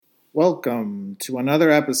Welcome to another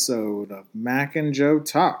episode of Mac and Joe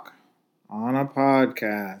Talk on a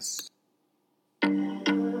podcast.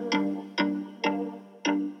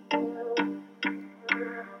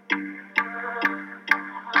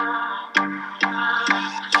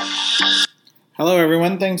 Hello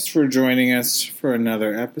everyone, thanks for joining us for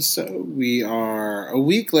another episode. We are a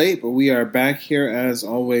week late, but we are back here as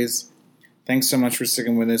always. Thanks so much for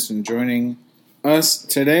sticking with us and joining us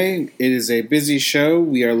today. It is a busy show.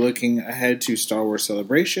 We are looking ahead to Star Wars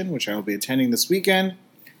Celebration, which I will be attending this weekend.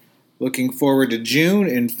 Looking forward to June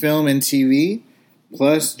in film and TV.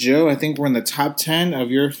 Plus, Joe, I think we're in the top 10 of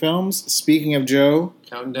your films. Speaking of Joe,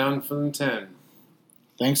 counting down from 10.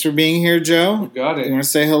 Thanks for being here, Joe. You got it. You want to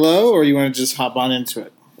say hello, or you want to just hop on into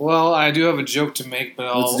it? Well, I do have a joke to make, but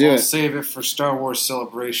I'll save it for Star Wars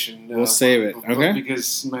Celebration. We'll save it, okay?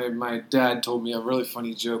 Because my dad told me a really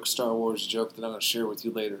funny joke, Star Wars joke, that I'm going to share with you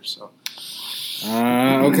later. So,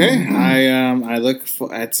 okay. I look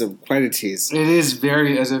for. It's quite a tease. It is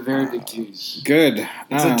a very big tease. Good.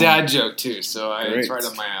 It's a dad joke too, so it's great. right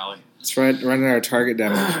up my alley. It's right in our target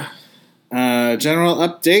demo. General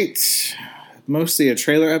update. Mostly a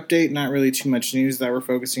trailer update. Not really too much news that we're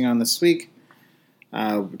focusing on this week.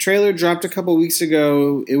 Trailer dropped a couple weeks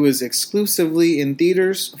ago. It was exclusively in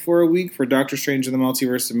theaters for a week for Doctor Strange in the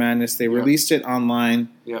Multiverse of Madness. They released it online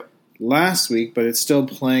last week, but it's still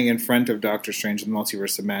playing in front of Doctor Strange in the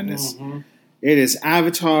Multiverse of Madness. Mm-hmm. It is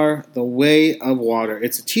Avatar: The Way of Water.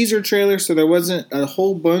 It's a teaser trailer, so there wasn't a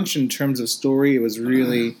whole bunch in terms of story. It was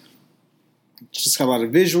really just got a lot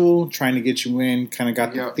of visual, trying to get you in, kind of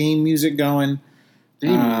got the theme music going.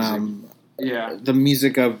 The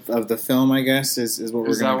music of the film, I guess, is what we're going to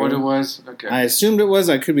do. Is that what it was? Okay. I assumed it was.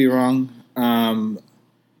 I could be wrong. I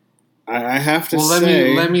have to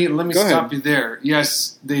say... Let me stop you there.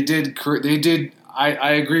 Yes, they did.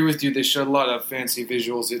 I agree with you. They showed a lot of fancy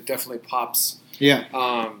visuals. It definitely pops.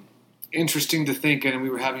 Yeah. Interesting to think, and we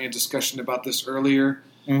were having a discussion about this earlier,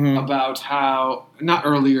 about how... Not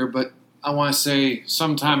earlier, but I want to say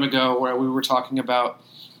some time ago where we were talking about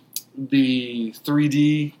the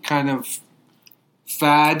 3D kind of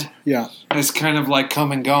fad has kind of like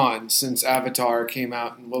come and gone since Avatar came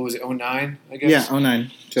out in, what was it, 09, I guess? Yeah,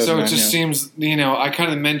 09. So it just seems, I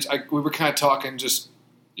kind of meant, we were kind of talking, just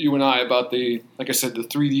you and I, about the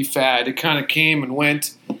 3D fad. It kind of came and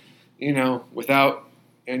went, without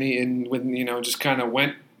any, just kind of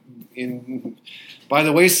went in by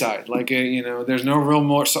the wayside. There's no real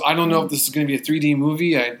more. So I don't know if this is going to be a 3D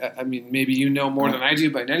movie. I mean, maybe you know more than I do,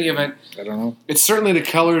 but in any event, I don't know. It's certainly the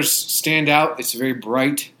colors stand out. It's very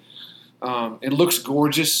bright. It looks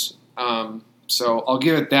gorgeous. So I'll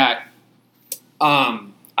give it that.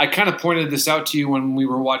 I kind of pointed this out to you when we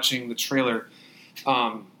were watching the trailer.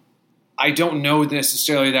 I don't know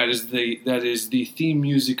necessarily that is the theme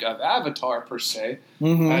music of Avatar per se,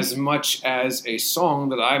 as much as a song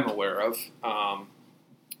that I'm aware of.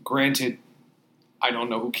 Granted, I don't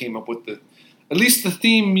know who came up with at least the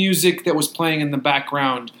theme music that was playing in the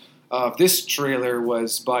background of this trailer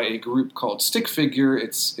was by a group called Stick Figure.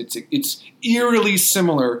 It's eerily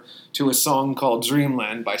similar to a song called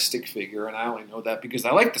Dreamland by Stick Figure, and I only know that because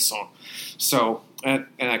I like the song. So, and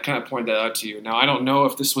I kind of pointed that out to you. Now, I don't know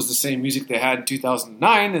if this was the same music they had in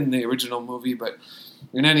 2009 in the original movie, but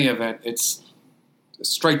in any event, it's a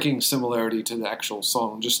striking similarity to the actual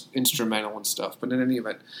song, just instrumental and stuff. But in any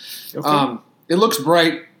event, it looks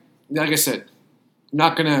bright. Like I said,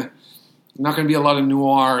 not gonna be a lot of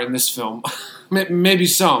noir in this film. Maybe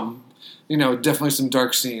some, definitely some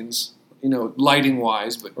dark scenes, lighting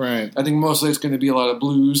wise. But right. I think mostly it's going to be a lot of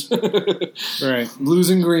blues, right? Blues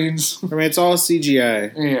and greens. I mean, it's all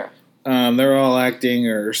CGI. Yeah. They're all acting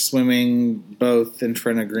or swimming both in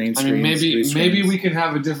front of green screens. I mean, maybe we can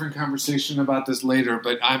have a different conversation about this later,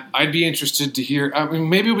 but I'd be interested to hear. I mean,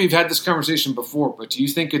 maybe we've had this conversation before, but do you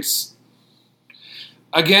think it's...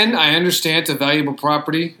 Again, I understand it's a valuable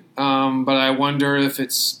property, but I wonder if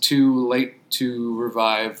it's too late to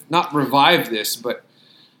not revive this, but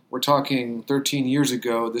we're talking 13 years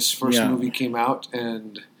ago, this first movie came out,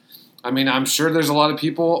 and... I mean, I'm sure there's a lot of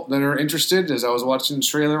people that are interested. As I was watching the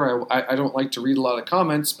trailer, I don't like to read a lot of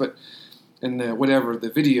comments, but in the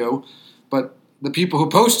video, but the people who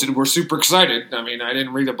posted were super excited. I mean, I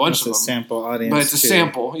didn't read a bunch of them. It's a sample audience, but it's a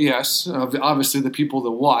sample, yes. Obviously, the people that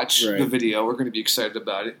watch the video are going to be excited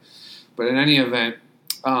about it. But in any event,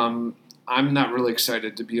 I'm not really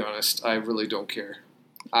excited, to be honest. I really don't care.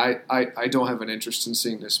 I don't have an interest in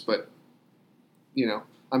seeing this, but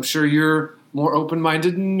I'm sure you're more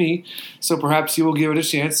open-minded than me, so perhaps you will give it a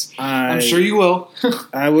chance. I'm sure you will.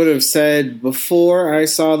 I would have said before I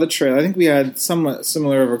saw the trailer, I think we had somewhat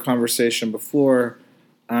similar of a conversation before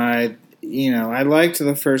I I liked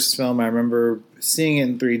the first film. I remember seeing it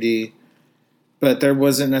in 3D, but there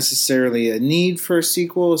wasn't necessarily a need for a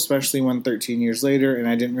sequel, especially when 13 years later, and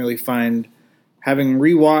I didn't really find, having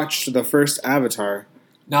rewatched the first Avatar,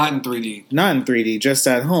 Not in 3D. not in 3D, just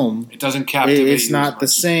at home, It doesn't captivate it's you not as the much.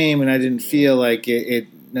 same, and I didn't feel like it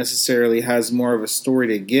necessarily has more of a story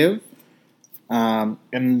to give.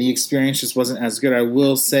 And the experience just wasn't as good. I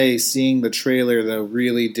will say, seeing the trailer, though,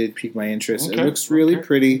 really did pique my interest. Okay, It looks really okay,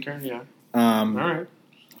 pretty. Okay, yeah. All Um, right.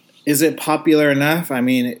 Is it popular enough? I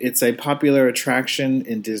mean, it's a popular attraction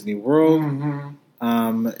in Disney World.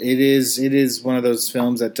 Mm-hmm. It is one of those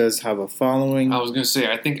films that does have a following. I was going to say,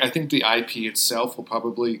 I think the IP itself will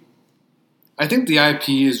probably. I think the IP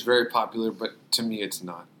is very popular, but to me, it's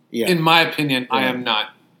not. Yeah. In my opinion, I Yeah. am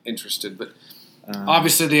not interested. But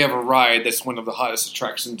obviously, they have a ride that's one of the hottest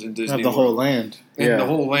attractions in Disney. of the World. whole land. In Yeah. the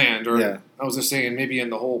whole land, or Yeah. I was just saying maybe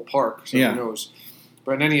in the whole park. So Yeah. who knows?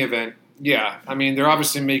 But in any event, yeah. I mean, they're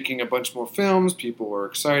obviously making a bunch more films. People were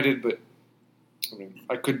excited, but I mean,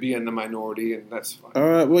 I could be in the minority, and that's fine.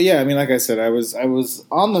 Well, yeah. I mean, like I said, I was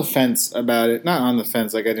on the fence about it. Not on the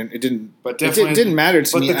fence. Like it didn't. But It definitely didn't matter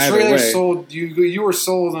to But me the either trailer way. sold you. You were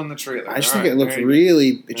sold on the trailer. I just All think right, it looked there you really.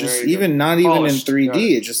 It There just you even go. not even in Polished. 3D. Got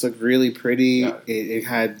it. It just looked really pretty. Got It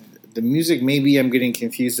had the music. Maybe I'm getting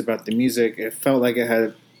confused about the music. It felt like it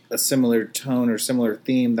had a similar tone or similar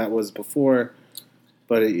theme that was before,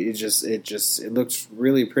 but it looks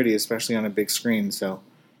really pretty, especially on a big screen. So,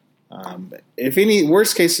 if any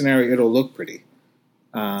worst case scenario, it'll look pretty.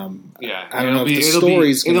 Yeah, I don't know if the it'll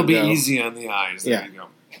story's It'll be gonna go. easy on the eyes. There Yeah. you go.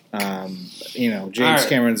 James All right.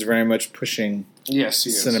 Cameron's very much pushing Yes, he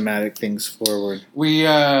is. cinematic things forward. We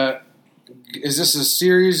is this a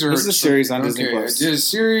series or This is a series on Disney Okay, Plus. a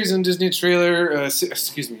series on Disney trailer. A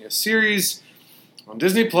series on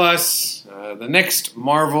Disney Plus. The next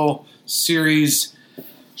Marvel series,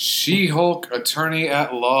 She-Hulk: Attorney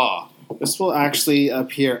at Law. This will actually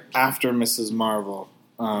appear after Mrs. Marvel.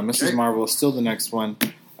 Mrs. Okay. Marvel is still the next one.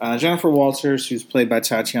 Jennifer Walters, who's played by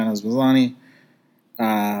Tatiana Maslany,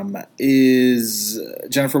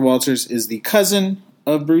 Jennifer Walters is the cousin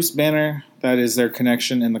of Bruce Banner. That is their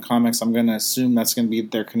connection in the comics. I'm going to assume that's going to be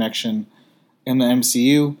their connection in the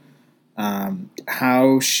MCU.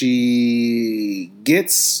 How she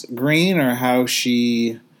gets green or how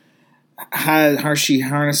she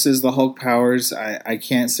harnesses the Hulk powers, I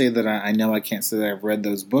can't say that I know. I can't say that I've read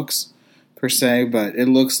those books per se, but it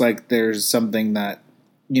looks like there's something that,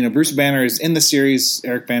 Bruce Banner is in the series.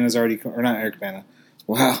 Eric Bana's already, or not Eric Bana.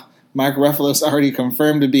 Wow. Mark Ruffalo's already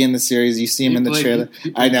confirmed to be in the series. You see him in the trailer.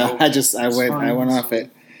 I know. I went off it.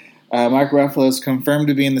 Mark Ruffalo's confirmed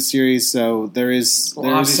to be in the series, so there is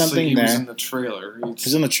something he there. was in the trailer.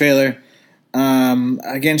 He's in the trailer.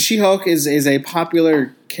 Again, She-Hulk is a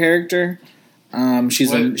popular character.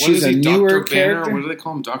 She's a newer Dr. character. Banner? What do they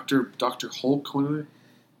call him? Dr. Hulk? What are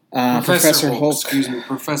they? Professor Hulk. Excuse me,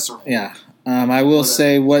 Professor Hulk. Yeah. I will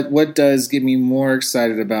say what does get me more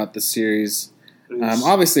excited about the series.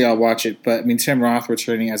 Obviously, I'll watch it, but I mean, Tim Roth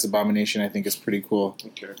returning as Abomination, I think, is pretty cool.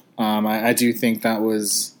 Okay. I do think that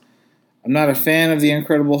was. I'm not a fan of the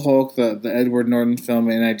Incredible Hulk, the Edward Norton film,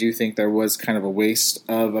 and I do think there was kind of a waste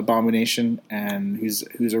of Abomination, and who's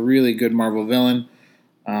a really good Marvel villain.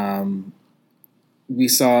 We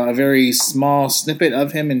saw a very small snippet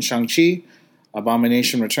of him in Shang-Chi.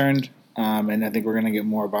 Abomination returned, and I think we're going to get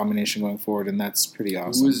more Abomination going forward, and that's pretty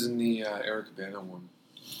awesome. Who was in the Eric Bana one?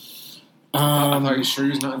 Are you sure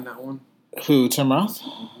he was not in that one? Who, Tim Roth?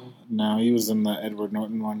 Mm-hmm. No, he was in the Edward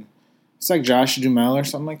Norton one. It's like Josh Duhamel or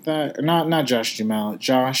something like that. Or not Josh Duhamel.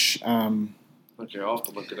 Josh. Okay, I'll have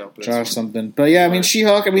to look it up. But Josh something. But yeah, I mean,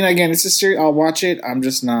 She-Hulk. I mean, again, it's a series. I'll watch it. I'm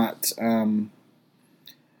just not. I'm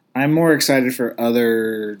more excited for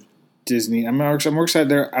other Disney. I'm more excited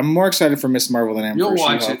there. I'm more excited for Miss Marvel than I am You'll for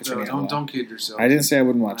watch She-Hulk. it though. Don't kid yourself. I didn't say I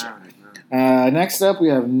wouldn't watch it. All right. Next up, we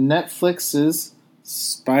have Netflix's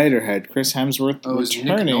Spiderhead. Chris Hemsworth Oh, it was Nick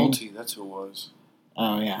returning. Nolte. That's who it was.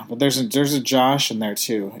 Oh yeah, but there's a Josh in there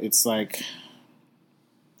too. It's like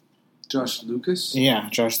Josh Lucas. yeah,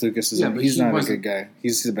 Josh Lucas is Yeah, in. but He's he not a wasn't- good guy.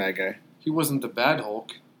 He's a bad guy. He wasn't the bad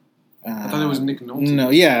Hulk. I thought it was Nick Nolte. No,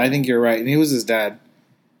 yeah, I think you're right. And he was his dad.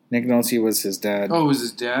 Nick Nolte was his dad. Oh, it was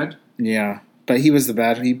his dad? Yeah, but he was the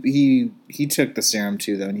bad. He took the serum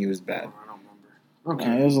too, though, and he was Oh, bad. I don't remember.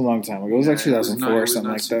 Okay. It was a long time ago. It was like Yeah, 2004 it or was something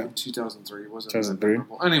not like that. 2003. It wasn't 2003? that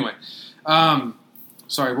memorable. Anyway,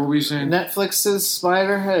 sorry, what were you saying? Netflix's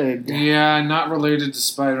Spiderhead. Yeah, not related to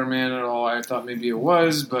Spider-Man at all. I thought maybe it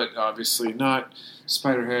was, but obviously not.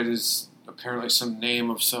 Spiderhead is apparently some name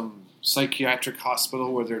of some psychiatric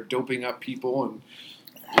hospital where they're doping up people, and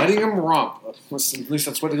letting him romp. At least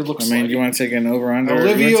that's what it looks like. I mean, do you want to take an over-under?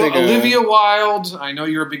 Olivia Wilde, I know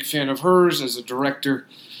you're a big fan of hers as a director.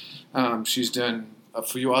 She's done a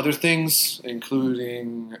few other things,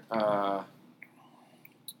 including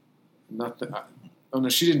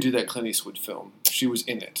she didn't do that Clint Eastwood film. She was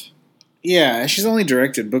in it. Yeah, she's only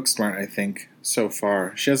directed Booksmart, I think, so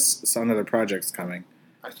far. She has some other projects coming.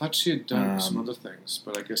 I thought she had done some other things,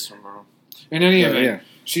 but I guess I'm wrong. In any event,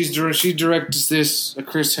 she directs this.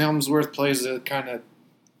 Chris Hemsworth plays a kind of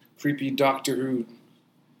creepy doctor who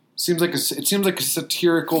seems like a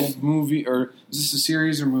satirical movie. Or is this a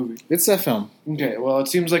series or movie? It's a film. Okay, well, it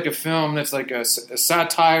seems like a film that's like a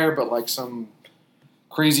satire, but like some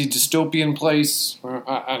crazy dystopian place. Or,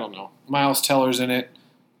 I don't know. Miles Teller's in it.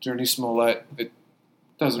 Jurnee Smollett. It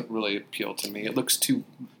doesn't really appeal to me. It looks too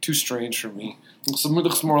strange for me. It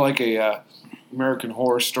looks more like a American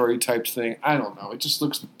Horror Story type thing. I don't know. It just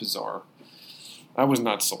looks bizarre. I was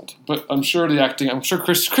not sold, but I'm sure the acting. I'm sure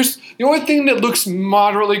Chris. The only thing that looks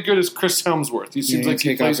moderately good is Chris Hemsworth. He seems like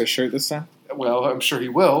he take off his shirt this time. Well, I'm sure he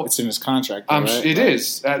will. It's in his contract, though, right? It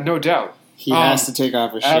is, no doubt. He has to take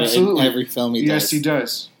off his shirt in every film he does. Yes, he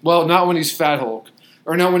does. Well, not when he's Fat Hulk,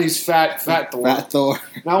 or not when he's Fat Thor. Fat Thor.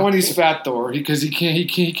 Not when he's Fat Thor, because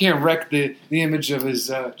he can't wreck the image of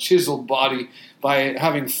his chiseled body by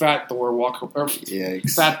having Fat Thor walk around.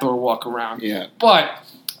 Yeah, but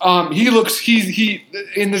he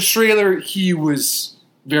in the trailer he was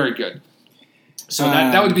very good. So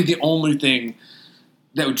that would be the only thing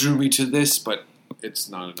that drew me to this, but it's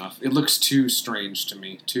not enough. It looks too strange to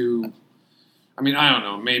me. I mean, I don't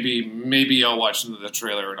know. Maybe I'll watch the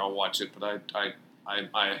trailer and I'll watch it, but I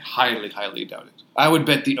highly, highly doubt it. I would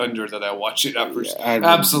bet the under that I watch it at first.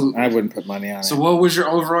 Absolutely, I wouldn't put money on it. So, what was your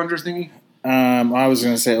over/under thingy? I was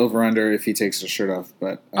going to say over/under if he takes his shirt off,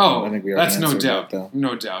 but I think we already that's no doubt. That, though.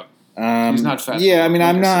 No doubt. He's not fat. Yeah, I mean,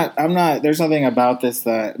 I'm not. There's nothing about this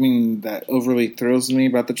that overly thrills me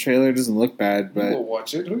about the trailer. It doesn't look bad, but we'll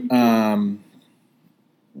watch it.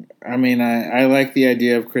 I mean, I like the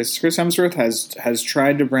idea of Chris. Chris Hemsworth has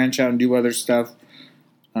tried to branch out and do other stuff.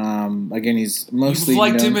 Again, he's mostly you've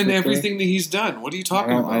liked him in everything that he's done. What are you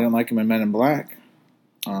talking about? I don't like him in Men in Black.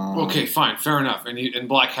 Okay, fine, fair enough. And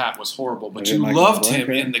Black Hat was horrible, but you loved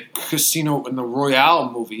him in the Casino in the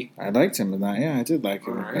Royale movie. I liked him in that. Yeah, I did like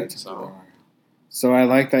him. Right, so I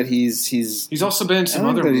like that he's also been in some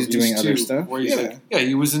other movies. He's doing too, other stuff. Where he's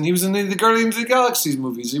he was in the Guardians of the Galaxy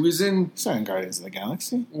movies. He was in. He's not in Guardians of the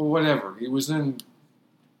Galaxy. Well, whatever. He was in.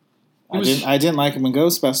 I didn't like him in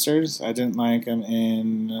Ghostbusters. I didn't like him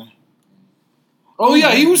in. Oh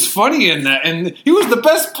yeah, he was funny in that, and he was the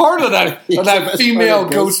best part of that female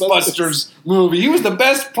Ghostbusters movie. He was the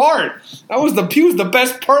best part. He was the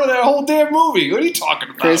best part of that whole damn movie. What are you talking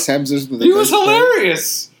about? Chris Hemsworth. He was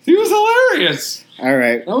hilarious. He was hilarious. All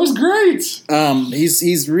right, that was great.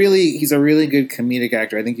 He's a really good comedic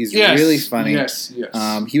actor. I think he's really funny. Yes.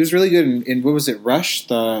 He was really good in what was it, Rush,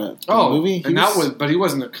 the movie? But he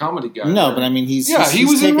wasn't a comedy guy. No, but I mean he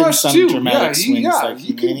was in Rush some too. Dramatic swings,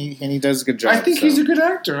 and he does a good job. I think he's a good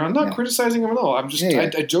actor. I'm not criticizing him at all. I'm just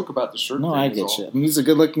I joke about the shirt. No, I get you. I mean, he's a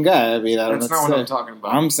good looking guy. I mean, that's not what I'm talking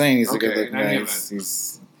about. I'm saying he's a good looking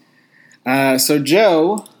guy. So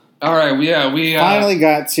Joe. All right, we finally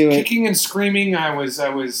got to it. Kicking and screaming. I was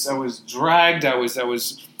dragged. I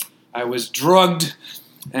was drugged,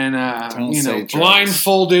 and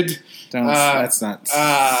blindfolded. That's not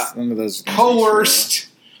none of those. Coerced,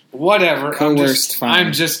 whatever. Coerced.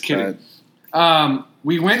 I'm just kidding.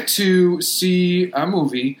 We went to see a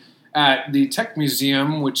movie at the Tech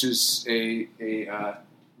Museum, which is a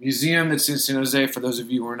museum that's in San Jose. For those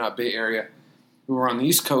of you who are not Bay Area. Who are on the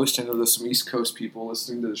East Coast. I know there's some East Coast people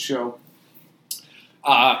listening to the show.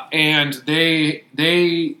 And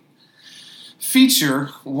they feature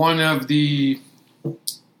one of the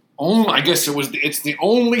only, it's the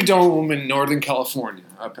only dome in Northern California.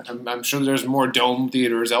 I'm sure there's more dome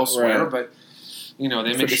theaters elsewhere, but they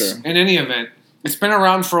make it. In any event, it's been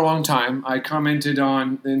around for a long time. I commented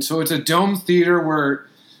on, and so it's a dome theater where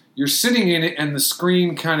you're sitting in it, and the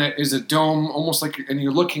screen kind of is a dome, almost like, and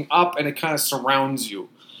you're looking up, and it kind of surrounds you.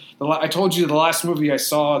 I told you the last movie I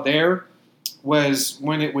saw there was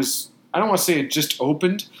when it was, I don't want to say it just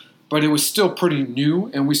opened, but it was still pretty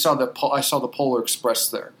new, and I saw the Polar Express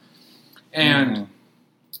there. And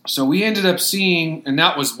so we ended up seeing, and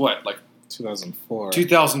that was what, like 2004.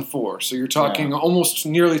 2004. So you're talking almost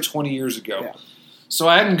nearly 20 years ago. Yeah. So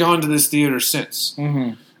I hadn't gone to this theater since.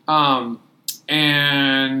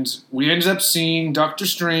 And we ended up seeing Doctor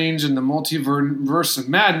Strange and the Multiverse of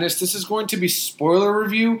Madness. This is going to be spoiler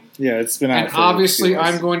review. Yeah, it's been out. And obviously,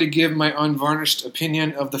 I'm going to give my unvarnished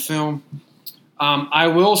opinion of the film. I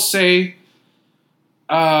will say,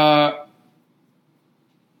 I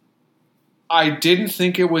didn't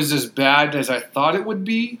think it was as bad as I thought it would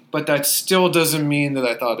be, but that still doesn't mean that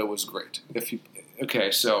I thought it was great.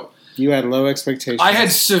 So you had low expectations. I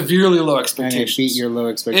had severely low expectations. And it beat your low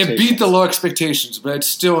expectations. It beat the low expectations, but it's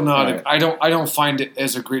still not. Right. I don't find it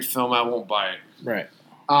as a great film. I won't buy it. Right.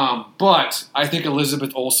 But I think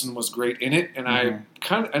Elizabeth Olsen was great in it, and I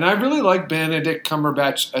really like Benedict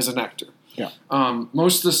Cumberbatch as an actor. Yeah.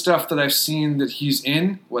 Most of the stuff that I've seen that he's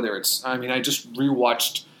in, whether it's, I just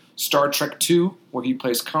rewatched Star Trek II, where he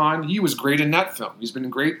plays Khan. He was great in that film. He's been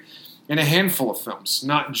great in a handful of films,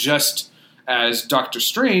 not just as Doctor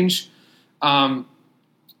Strange.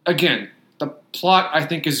 Again, the plot I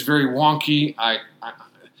think is very wonky. I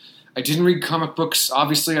didn't read comic books.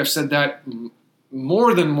 Obviously, I've said that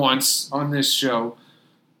more than once on this show.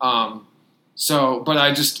 But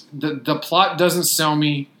the plot doesn't sell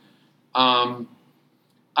me.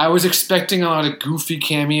 I was expecting a lot of goofy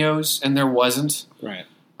cameos, and there wasn't. Right.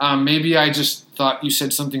 Maybe I just thought you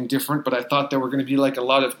said something different, but I thought there were going to be like a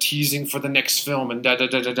lot of teasing for the next film and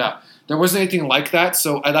da-da-da-da-da. There wasn't anything like that,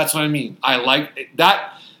 so that's what I mean. I liked it.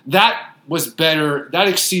 That was better. That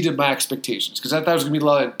exceeded my expectations, because I thought it was going to be a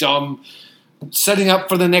lot of dumb setting up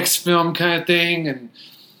for the next film kind of thing. And,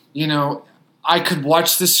 I could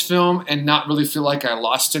watch this film and not really feel like I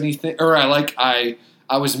lost anything, or I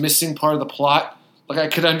was missing part of the plot. Like, I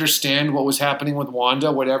could understand what was happening with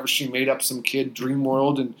Wanda, whatever she made up some kid dream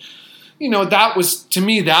world. And, that was, to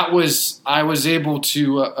me, I was able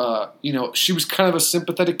to, she was kind of a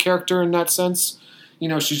sympathetic character in that sense.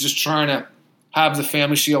 She's just trying to have the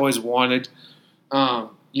family she always wanted.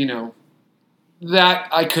 That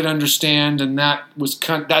I could understand, and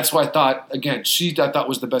that's why I thought, again, I thought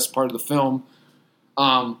was the best part of the film.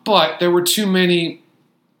 But there were too many,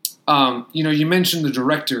 you mentioned the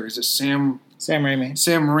director. Is it Sam Raimi.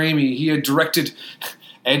 Sam Raimi. He had directed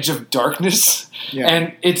Edge of Darkness,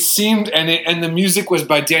 and it seemed, and the music was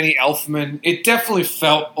by Danny Elfman. It definitely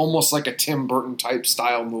felt almost like a Tim Burton type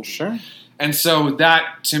style movie. Sure. And so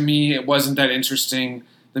that, to me, it wasn't that interesting.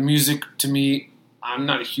 The music, to me, I'm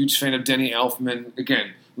not a huge fan of Danny Elfman.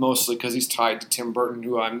 Again, mostly because he's tied to Tim Burton,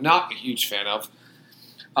 who I'm not a huge fan of.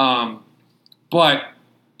 But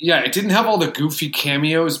yeah, it didn't have all the goofy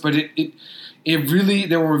cameos, but it really,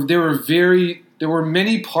 there were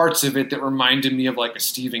many parts of it that reminded me of like a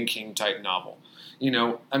Stephen King type novel.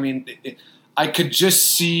 I could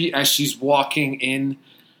just see as she's walking in,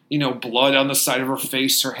 blood on the side of her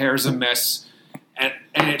face, her hair's a mess, and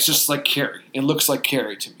it's just like Carrie. It looks like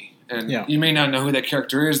Carrie to me. And you may not know who that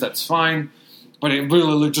character is, that's fine, but it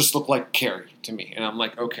really just looked like Carrie to me. And I'm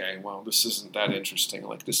like, okay, well, this isn't that interesting.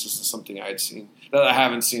 Like, this isn't something I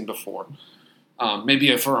haven't seen before.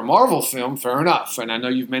 Maybe for a Marvel film, fair enough. And I know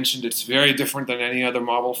you've mentioned it's very different than any other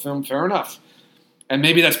Marvel film, fair enough. And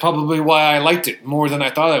maybe that's probably why I liked it more than I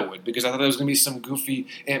thought I would, because I thought there was going to be some goofy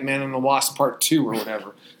Ant-Man and the Wasp Part 2 or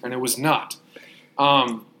whatever, and it was not.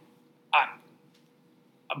 But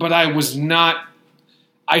I was not...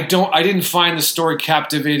 I didn't find the story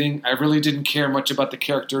captivating. I really didn't care much about the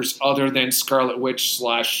characters other than Scarlet Witch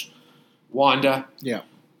 / Wanda. Yeah.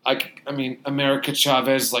 America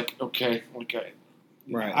Chavez, okay.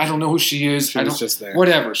 Right. I don't know who she is. She was just there.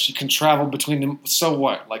 Whatever. She can travel between them. So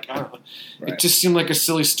what? I don't know. Right. It just seemed like a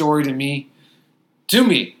silly story to me.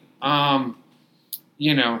 Yeah.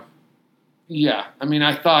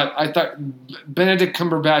 I thought Benedict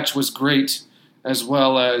Cumberbatch was great, as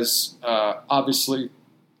well as obviously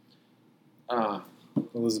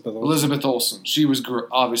Elizabeth Olsen. She was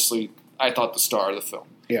obviously, I thought, the star of the film.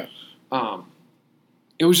 Yeah.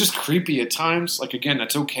 It was just creepy at times. Like, again,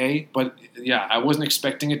 that's okay. But, yeah, I wasn't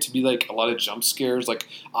expecting it to be, like, a lot of jump scares, like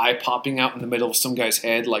eye popping out in the middle of some guy's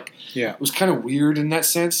head. Like, it was kind of weird in that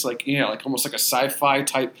sense. Like, like almost like a sci-fi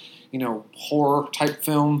type, horror type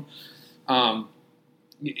film.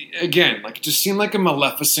 Again, like, it just seemed like a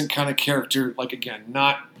Maleficent kind of character. Like, again,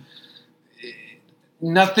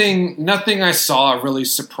 nothing I saw really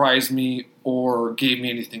surprised me or gave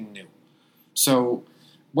me anything new. So...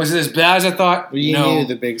 was it as bad as I thought? Well, you knew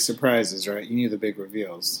the big surprises, right? You knew the big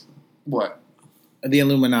reveals. What? The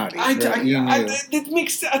Illuminati. I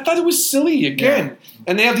thought it was silly again. Yeah.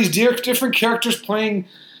 And they have these different characters playing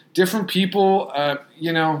different people.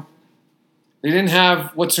 They didn't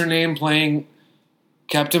have what's her name playing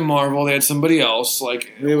Captain Marvel. They had somebody else.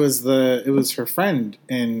 Like it was her friend,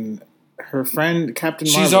 and her friend Captain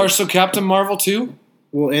Marvel. She's also Captain Marvel too.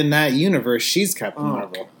 Well, in that universe, she's Captain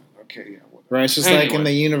Marvel. Okay, yeah. Right, it's just like in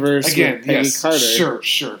the universe again, with Peggy Carter.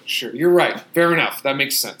 Sure. You're right. Fair enough. That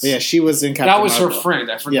makes sense. But yeah, she was in Captain That was Marvel. her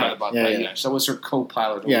friend. I forgot about that. Yeah. Yeah, that was her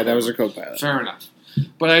co-pilot. Yeah, that was her co-pilot. Fair enough.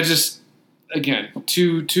 But I just, again,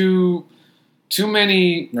 too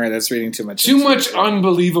many. Right, that's reading too much. Too much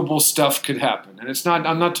unbelievable stuff could happen, and it's not.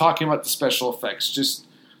 I'm not talking about the special effects. Just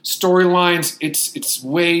storylines. It's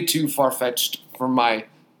way too far fetched for my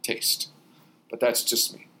taste. But that's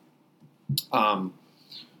just me.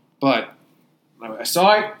 But I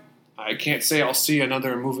saw it. I can't say I'll see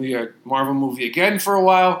another movie, a Marvel movie again for a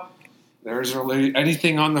while. There isn't really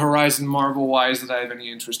anything on the horizon Marvel-wise that I have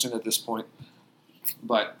any interest in at this point.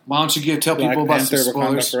 But why don't you tell people about some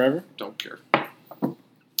spoilers? Forever? Don't care.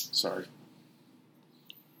 Sorry.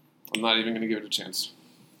 I'm not even going to give it a chance.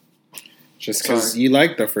 Just because you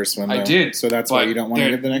liked the first one, though. I did. So that's why you don't want to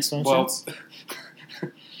give the next one a chance?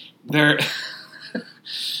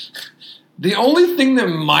 The only thing that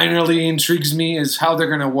minorly intrigues me is how they're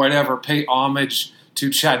going to pay homage to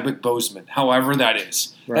Chadwick Boseman, however that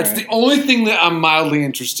is. Right. That's the only thing that I'm mildly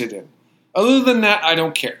interested in. Other than that, I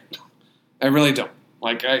don't care. I really don't.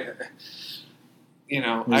 Like, Do you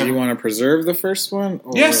want to preserve the first one?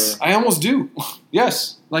 Or? Yes, I almost do.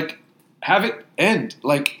 Yes. Like, have it end.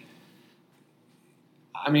 Like,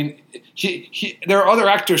 I mean, there are other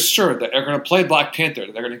actors, sure, that are going to play Black Panther.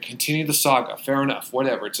 They're going to continue the saga. Fair enough.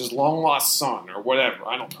 Whatever. It's his long-lost son or whatever.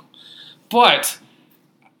 I don't know. But,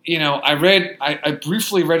 I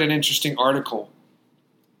briefly read an interesting article,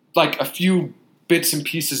 like a few bits and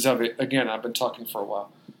pieces of it. Again, I've been talking for a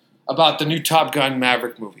while, about the new Top Gun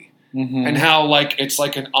Maverick movie. Mm-hmm. And how, like, it's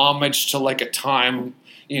like an homage to, like, a time,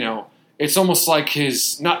 it's almost like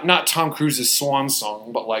his, not Tom Cruise's swan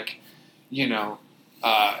song, but, like,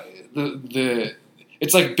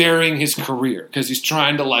 it's like burying his career because he's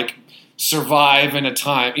trying to like survive in a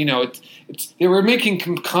time. They were making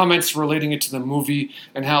comments relating it to the movie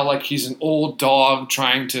and how like he's an old dog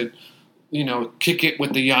trying to, kick it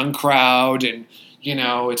with the young crowd and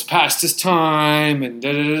it's past his time and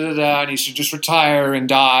and he should just retire and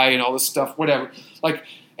die and all this stuff, whatever. Like,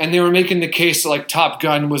 and they were making the case that like Top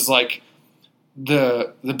Gun was like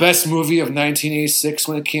the best movie of 1986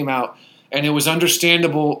 when it came out. And it was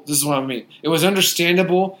understandable. This is what I mean. It was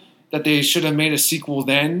understandable that they should have made a sequel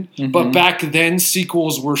then. Mm-hmm. But back then,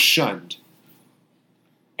 sequels were shunned.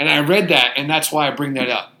 And I read that, and that's why I bring that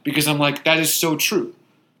up. Because I'm like, that is so true.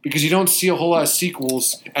 Because you don't see a whole lot of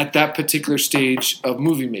sequels at that particular stage of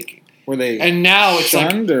movie making. Were they and now it's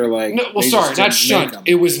shunned like, or like... No, well, sorry, not shunned.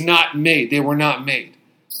 It was not made. They were not made.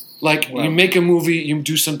 Like, you make a movie, you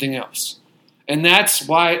do something else. And that's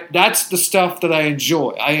the stuff that I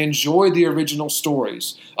enjoy. I enjoy the original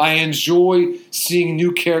stories. I enjoy seeing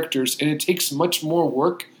new characters, and it takes much more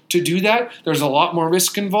work to do that. There's a lot more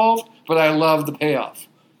risk involved, but I love the payoff.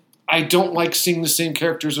 I don't like seeing the same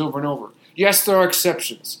characters over and over. Yes, there are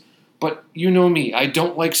exceptions, but you know me. I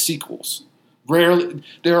don't like sequels. Rarely,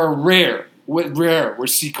 there are rare where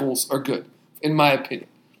sequels are good, in my opinion.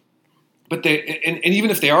 But and even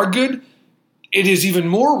if they are good, it is even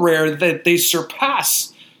more rare that they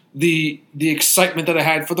surpass the excitement that I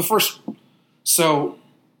had for the first one. So,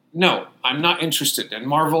 no, I'm not interested. And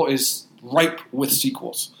Marvel is ripe with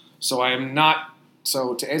sequels. So I am not.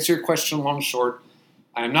 So to answer your question long and short,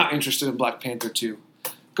 I am not interested in Black Panther 2.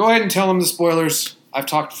 Go ahead and tell them the spoilers. I've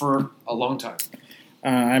talked for a long time.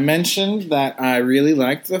 I mentioned that I really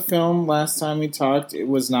liked the film last time we talked. It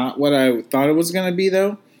was not what I thought it was going to be,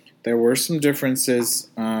 though. There were some differences.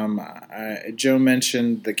 Joe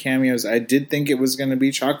mentioned the cameos. I did think it was going to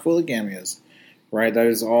be chock full of cameos, right? That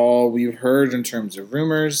is all we've heard in terms of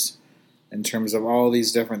rumors, in terms of all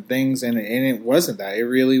these different things, and it wasn't that. It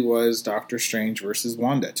really was Doctor Strange versus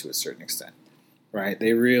Wanda to a certain extent, right?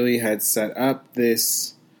 They really had set up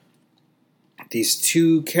these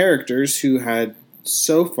two characters who had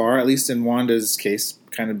so far, at least in Wanda's case,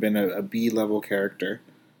 kind of been a B-level character.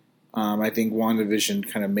 I think WandaVision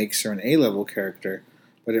kind of makes her an A-level character,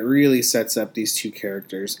 but it really sets up these two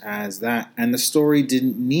characters as that. And the story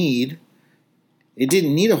didn't need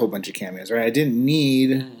a whole bunch of cameos, right? It didn't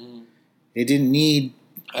need.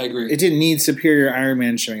 I agree. It didn't need Superior Iron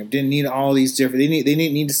Man showing up. It didn't need all these different. They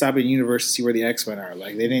didn't need to stop in universe to see where the X-Men are.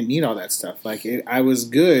 Like they didn't need all that stuff. Like I was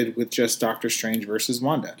good with just Doctor Strange versus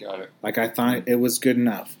Wanda. Got it. Like I thought it was good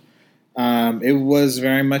enough. It was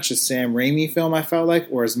very much a Sam Raimi film, I felt like,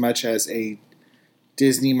 or as much as a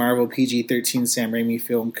Disney Marvel PG-13 Sam Raimi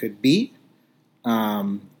film could be,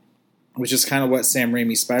 which is kind of what Sam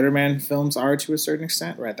Raimi Spider-Man films are to a certain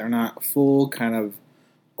extent, right? They're not full kind of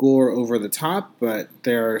gore over the top, but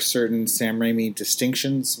there are certain Sam Raimi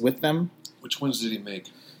distinctions with them. Which ones did he make?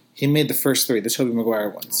 He made the first three, the Tobey Maguire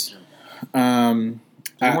ones.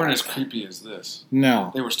 They weren't as creepy as this.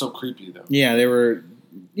 No. They were still creepy, though. Yeah, they were.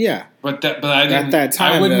 Yeah. But I didn't, at that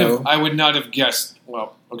time, I would not have guessed.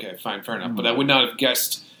 Well, okay, fine, fair enough. But I would not have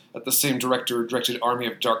guessed that the same director who directed Army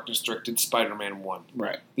of Darkness directed Spider-Man 1.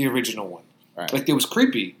 Right. The original one. Right. Like, it was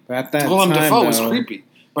creepy. But at that Willem time, Dafoe was creepy.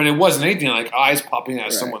 But it wasn't anything like eyes popping out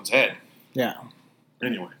of someone's head. Yeah.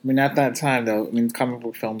 Anyway. I mean, at that time, though, comic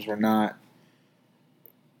book films were not.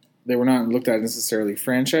 They were not looked at necessarily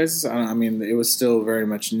franchises. I mean, it was still very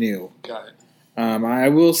much new. Got it. I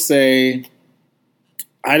will say,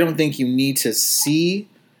 I don't think you need to see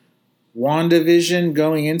WandaVision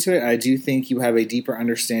going into it. I do think you have a deeper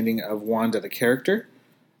understanding of Wanda, the character.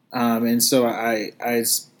 And so I've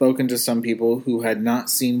spoken to some people who had not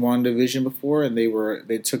seen WandaVision before, and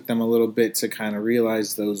they took them a little bit to kind of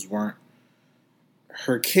realize those weren't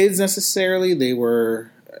her kids necessarily. They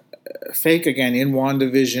were fake. Again, in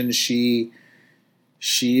WandaVision,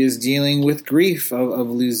 she is dealing with grief of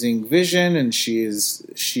losing Vision, and she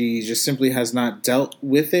just simply has not dealt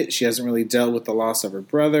with it. She hasn't really dealt with the loss of her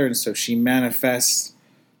brother, and so she manifests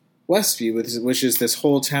Westview, which is this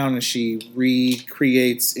whole town, and she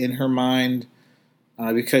recreates in her mind,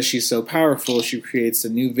 because she's so powerful, she creates a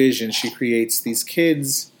new Vision. She creates these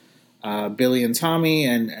kids, Billy and Tommy,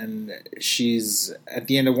 and she's, at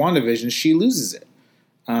the end of WandaVision, she loses it.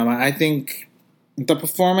 I think the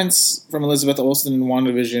performance from Elizabeth Olsen in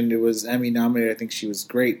WandaVision, it was Emmy nominated. I think she was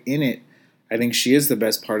great in it. I think she is the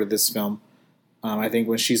best part of this film. I think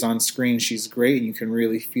when she's on screen, she's great, and you can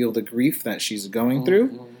really feel the grief that she's going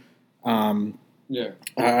through. Yeah.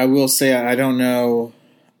 I will say, I don't know,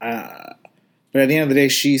 but at the end of the day,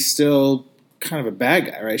 she's still kind of a bad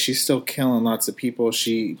guy, right? She's still killing lots of people.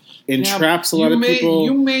 She entraps a lot of people.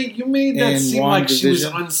 You made that seem like she was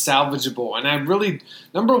unsalvageable, and I really,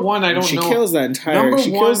 number one, I don't know. She kills the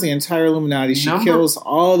entire Illuminati. She kills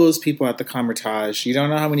all those people at the Kamar-Taj. You don't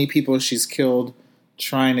know how many people she's killed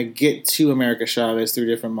trying to get to America Chavez through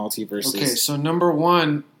different multiverses. Okay, so number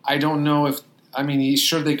one, I don't know if,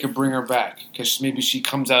 sure they could bring her back, because maybe she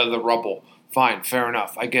comes out of the rubble. Fine, fair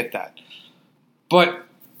enough. I get that. But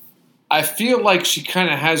I feel like she kind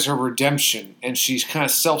of has her redemption, and she's kind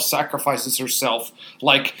of self-sacrifices herself,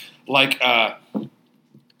 like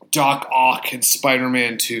Doc Ock in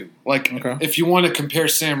Spider-Man 2. If you want to compare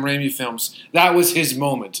Sam Raimi films, that was his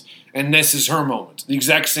moment, and this is her moment. The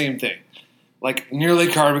exact same thing. Like, nearly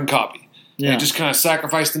carbon copy. Yeah. They just kind of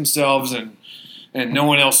sacrifice themselves, and no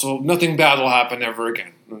one else nothing bad will happen ever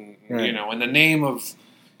again. And, right. In the name of,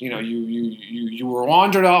 you were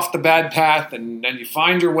wandered off the bad path, and then you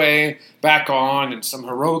find your way back on in some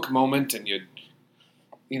heroic moment, and you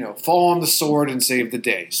fall on the sword and save the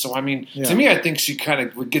day. So, to me, I think she kind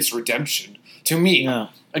of gets redemption. To me. Yeah.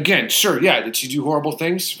 Again, sure, yeah, did she do horrible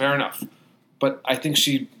things? Fair enough. But I think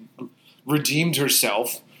she redeemed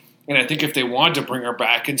herself, and I think if they wanted to bring her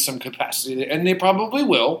back in some capacity, and they probably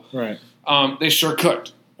will, right? They sure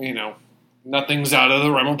could. Nothing's out of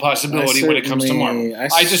the realm of possibility when it comes to Marvel.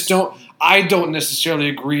 I don't necessarily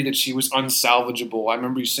agree that she was unsalvageable. I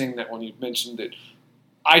remember you saying that when you mentioned it.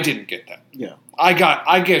 I didn't get that. Yeah.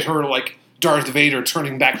 I get her like Darth Vader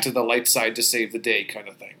turning back to the light side to save the day kind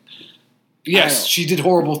of thing. Yes, she did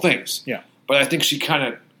horrible things. Yeah. But I think she kind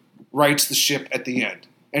of rights the ship at the end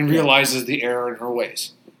and realizes the error in her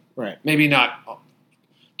ways. Right. Maybe not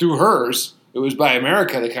through hers. It was by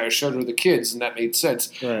America that kind of showed her the kids, and that made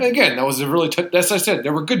sense. Right. And again, that was a really as I said,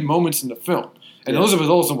 there were good moments in the film, and Elizabeth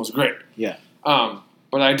Olsen was great. Yeah.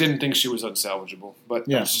 But I didn't think she was unsalvageable. But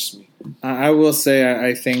that's just me. I will say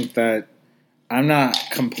I think that I'm not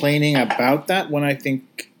complaining about that when I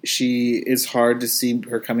think it's hard to see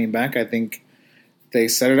her coming back. I think they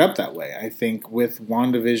set it up that way. I think with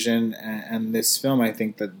WandaVision and this film, I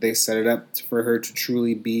think that they set it up for her to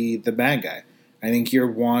truly be the bad guy. I think you're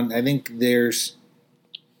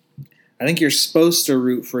supposed to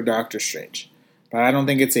root for Doctor Strange, but I don't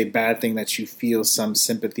think it's a bad thing that you feel some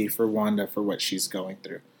sympathy for Wanda for what she's going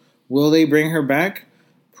through. Will they bring her back?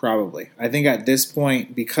 Probably. I think at this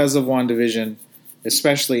point, because of WandaVision,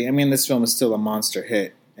 especially, this film is still a monster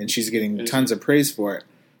hit, and she's getting tons of praise for it.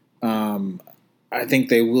 I think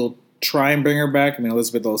they will try and bring her back.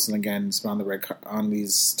 Elizabeth Olsen, again, has been on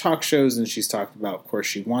these talk shows, and she's talked about, of course,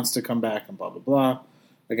 she wants to come back and blah, blah, blah.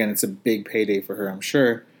 Again, it's a big payday for her, I'm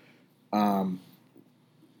sure.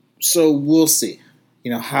 So we'll see.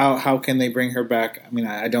 How can they bring her back?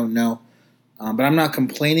 I don't know. But I'm not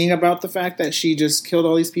complaining about the fact that she just killed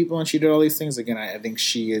all these people and she did all these things. Again, I think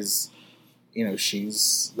she is,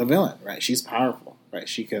 she's the villain, right? She's powerful, right?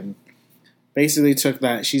 She can... Basically took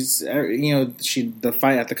that. She's, the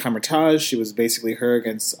fight at the Kamar-Taj, she was basically her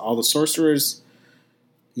against all the sorcerers.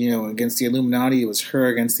 against the Illuminati. It was her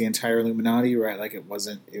against the entire Illuminati, right? Like it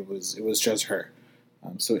wasn't. It was just her.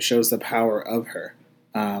 So it shows the power of her.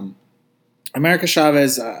 America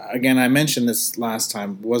Chavez, again, I mentioned this last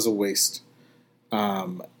time, was a waste.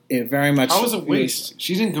 It very much. How was it a waste?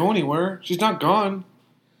 She didn't go anywhere. She's not gone.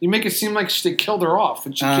 You make it seem like they killed her off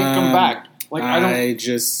and she can't come back. Like I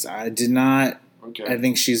did not. Okay. I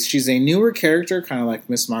think she's a newer character, kind of like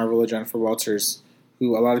Miss Marvel or Jennifer Walters,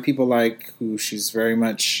 who a lot of people like. Who she's very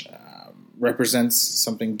much represents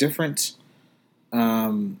something different.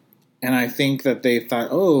 And I think that they thought,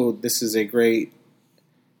 oh, this is a great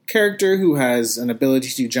character who has an ability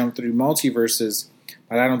to jump through multiverses,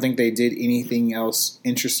 but I don't think they did anything else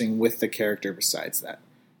interesting with the character besides that.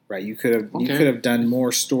 Right? You could have done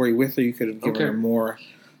more story with her. You could have given her more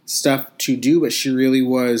stuff to do, but she really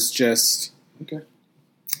was just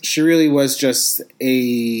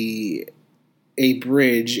a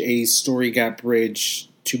bridge, a story gap bridge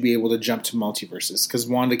to be able to jump to multiverses because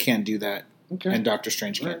Wanda can't do that, and Doctor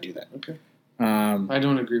Strange can't do that. Okay. I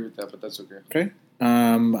don't agree with that, but that's okay. Okay.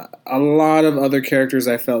 A lot of other characters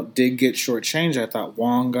I felt did get shortchanged. I thought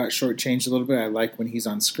Wong got shortchanged a little bit. I like when he's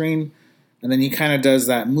on screen. And then he kind of does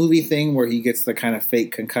that movie thing where he gets the kind of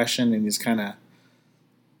fake concussion and he's kind of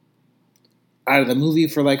out of the movie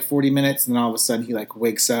for like 40 minutes. And then all of a sudden he like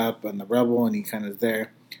wakes up on the Rebel and he kind of is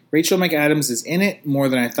there. Rachel McAdams is in it more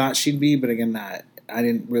than I thought she'd be. But again, I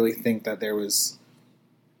didn't really think that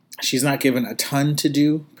she's not given a ton to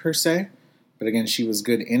do per se. But again, she was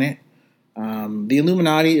good in it. The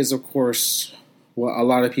Illuminati is, of course, what a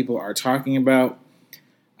lot of people are talking about.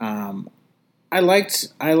 I liked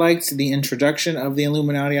the introduction of the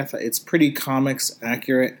Illuminati. I thought it's pretty comics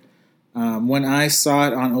accurate. When I saw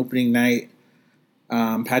it on opening night,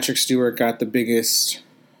 Patrick Stewart got the biggest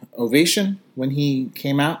ovation when he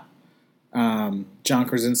came out. John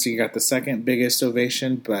Krasinski got the second biggest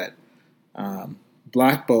ovation, but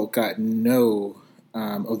Black Bolt got no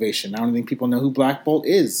ovation. I don't think people know who Black Bolt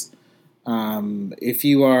is. If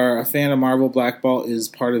you are a fan of Marvel, Black Bolt is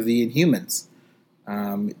part of the Inhumans.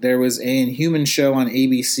 There was an Inhuman show on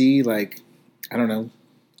ABC,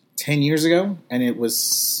 10 years ago, and it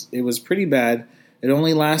was pretty bad. It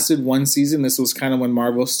only lasted one season. This was kind of when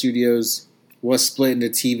Marvel Studios was split into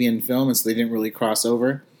TV and film, and so they didn't really cross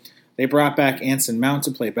over. They brought back Anson Mount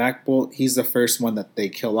to play Black Bolt. He's the first one that they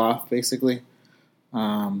kill off, basically.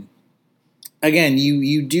 Again,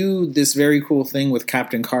 you do this very cool thing with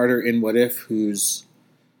Captain Carter in What If, who's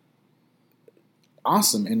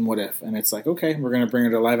awesome in What If. And it's like, okay, we're going to bring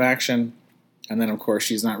her to live action. And then, of course,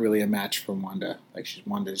 she's not really a match for Wanda.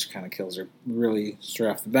 Wanda just kind of kills her really straight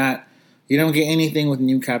off the bat. You don't get anything with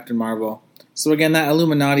new Captain Marvel. So, again, that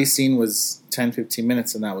Illuminati scene was 10, 15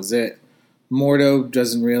 minutes, and that was it. Mordo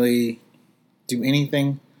doesn't really do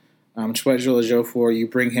anything. Chiwetel Ejiofor, you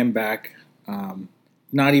bring him back.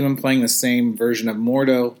 Not even playing the same version of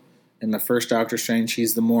Mordo in the first Doctor Strange.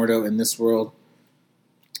 He's the Mordo in this world,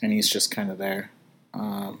 and he's just kind of there.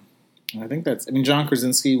 I think John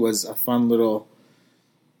Krasinski was a fun little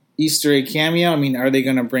Easter egg cameo. Are they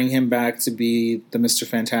going to bring him back to be the Mr.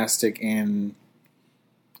 Fantastic in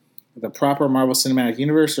the proper Marvel Cinematic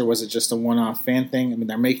Universe, or was it just a one-off fan thing?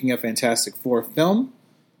 They're making a Fantastic Four film.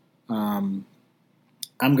 I'm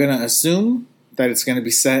going to assume that it's going to be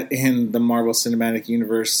set in the Marvel Cinematic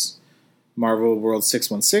Universe, Marvel World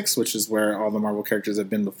 616, which is where all the Marvel characters have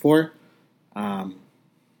been before.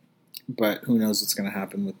 But who knows what's going to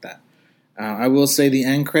happen with that. I will say the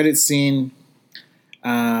end credit scene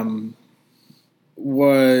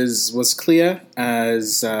was Clea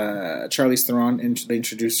as Charlize Theron. They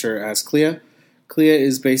introduced her as Clea. Clea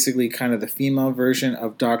is basically kind of the female version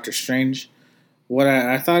of Doctor Strange. What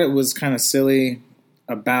I thought it was kind of silly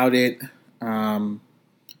about it,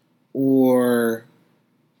 or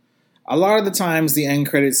a lot of the times the end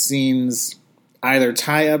credit scenes either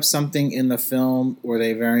tie up something in the film or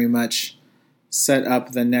they very much set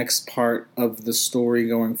up the next part of the story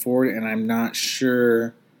going forward, and I'm not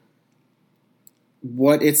sure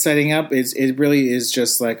what it's setting up. It really is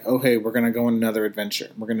just like, oh, hey, we're going to go on another adventure.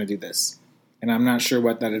 We're going to do this. And I'm not sure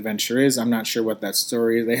what that adventure is. I'm not sure what that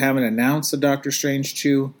story is. They haven't announced a Doctor Strange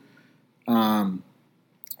 2.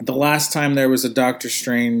 The last time there was a Doctor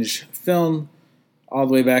Strange film, all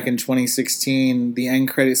the way back in 2016, the end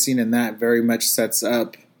credit scene in that very much sets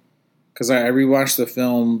up, because I rewatched the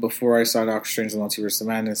film before I saw Doctor Strange: The Multiverse of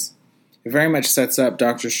Madness. It very much sets up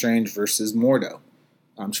Doctor Strange versus Mordo.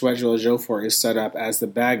 Chiwetel Ejiofor is set up as the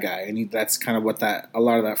bad guy, and that's kind of what a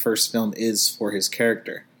lot of that first film is for his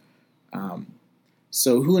character.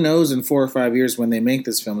 So who knows in 4 or 5 years when they make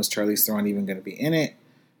this film, is Charlize Theron even going to be in it?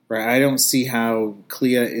 right? I don't see how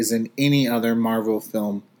Clea is in any other Marvel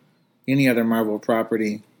film, any other Marvel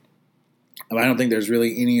property. I don't think there's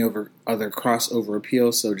really any other crossover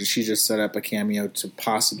appeal, so did she just set up a cameo to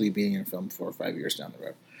possibly being in a film 4 or 5 years down the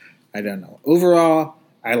road? I don't know. Overall,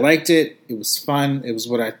 I liked it. It was fun. It was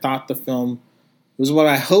what I thought the film, it was what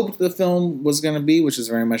I hoped the film was going to be, which is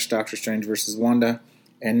very much Doctor Strange versus Wanda,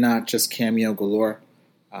 and not just cameo galore.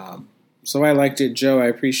 So I liked it. Joe, I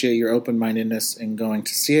appreciate your open-mindedness in going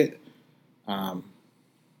to see it.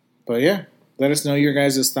 But yeah, let us know your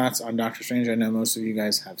guys' thoughts on Doctor Strange. I know most of you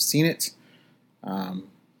guys have seen it. And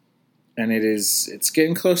it's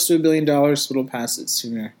getting close to $1 billion, so it'll pass it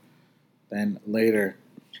sooner than later.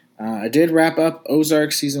 I did wrap up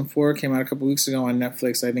Ozark Season 4. Came out a couple weeks ago on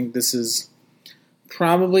Netflix. I think this is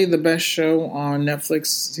probably the best show on Netflix.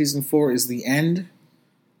 Season 4 is the end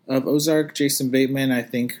of Ozark. Jason Bateman, I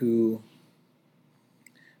think, who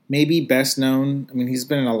may be best known. I mean, he's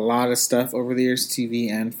been in a lot of stuff over the years,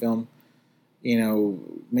 TV and film. You know,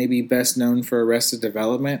 maybe best known for Arrested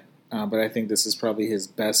Development, but I think this is probably his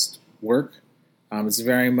best work. It's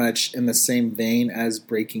very much in the same vein as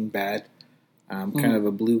Breaking Bad. Kind of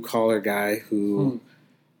a blue-collar guy who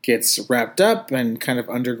gets wrapped up in kind of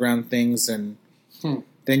underground things, and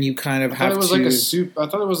then you kind of have to... I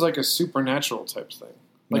thought it was like a supernatural type thing.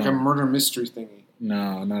 Like a murder mystery thingy.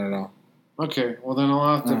 No, not at all. Okay, well then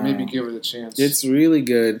I'll have to maybe give it a chance. It's really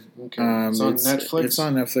good. Okay, it's on Netflix? It's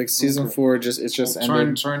on Netflix. Season 4 just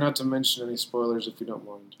ended. Try not to mention any spoilers if you don't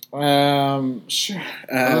mind. Sure.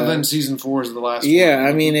 Other than Season 4 is the last one. Yeah,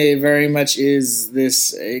 I mean, it very much is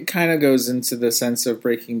this... It kind of goes into the sense of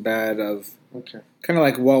Breaking Bad of... Okay. Kind of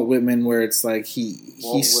like Walt Whitman, where it's like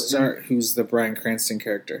who's the Bryan Cranston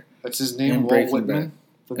character. That's his name, Walt Whitman?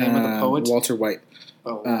 Bad. The name of the poet? Walter White.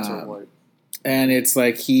 Oh, Walter White. And it's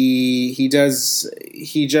like he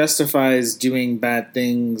justifies doing bad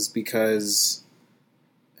things because,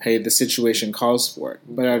 hey, the situation calls for it.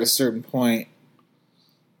 But at a certain point,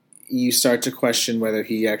 you start to question whether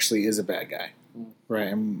he actually is a bad guy, right?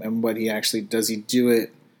 And what he actually does. He do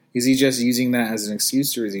it? Is he just using that as an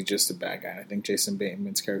excuse, or is he just a bad guy? I think Jason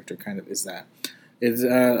Bateman's character kind of is that.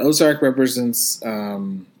 Ozark represents.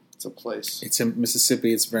 It's a place. It's in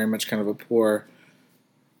Mississippi. It's very much kind of a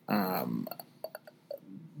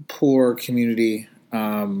poor community.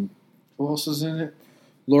 Who else is in it?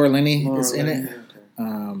 Laura Linney is in it.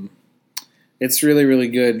 Okay. It's really, really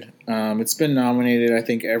good. It's been nominated, I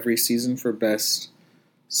think, every season for Best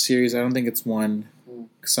Series. I don't think it's won.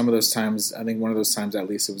 Some of those times, I think one of those times at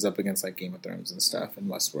least, it was up against like Game of Thrones and stuff and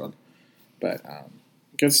Westworld. But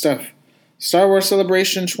good stuff. Star Wars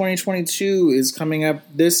Celebration 2022 is coming up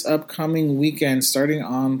this upcoming weekend, starting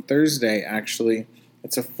on Thursday, actually.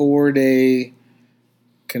 It's a 4-day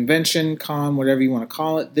convention, con, whatever you want to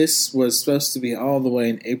call it. This was supposed to be all the way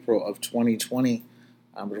in April of 2020.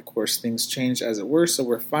 But of course, things changed as it were, so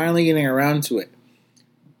we're finally getting around to it.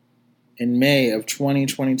 In May of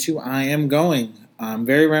 2022, I am going. I'm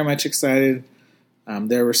very, very much excited.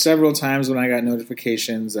 There were several times when I got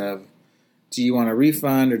notifications of, do you want a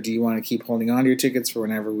refund or do you want to keep holding on to your tickets for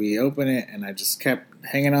whenever we open it? And I just kept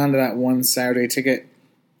hanging on to that one Saturday ticket.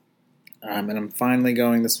 And I'm finally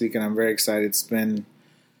going this weekend. I'm very excited. It's been...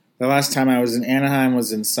 The last time I was in Anaheim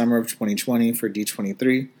was in summer of 2020 for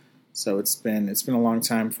D23. So it's been a long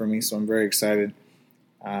time for me, so I'm very excited.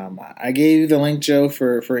 I gave you the link, Joe,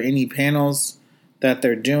 for any panels that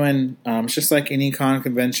they're doing. It's just like any con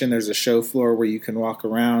convention. There's a show floor where you can walk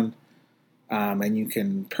around and you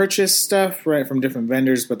can purchase stuff right from different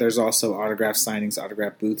vendors, but there's also autograph signings,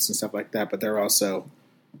 autograph booths, and stuff like that. But there are also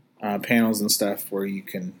panels and stuff where you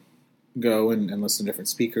can go and listen to different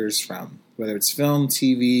speakers from whether it's film,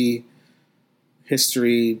 TV,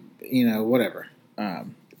 history, whatever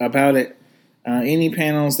about it. Any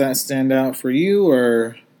panels that stand out for you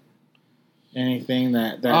or anything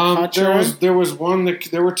that caught your eye?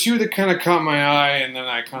 There were two that kind of caught my eye, and then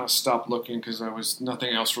I kind of stopped looking because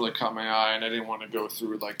nothing else really caught my eye, and I didn't want to go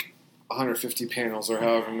through like 150 panels or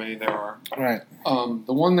however many there are. Right.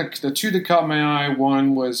 The two that caught my eye,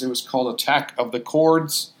 one was called Attack of the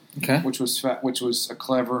Chords, okay, which was a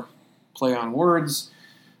clever play on words.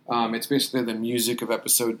 It's basically the music of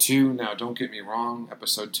Episode 2. Now, don't get me wrong.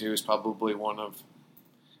 Episode 2 is probably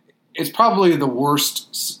it's probably the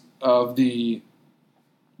worst of the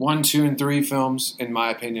 1, 2, and 3 films, in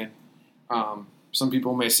my opinion. Some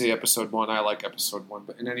people may say Episode 1. I like Episode 1.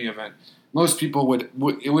 But in any event, most people it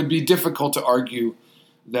would be difficult to argue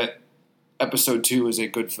that Episode 2 is a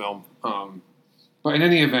good film. But in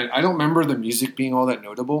any event, I don't remember the music being all that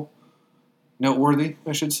noteworthy,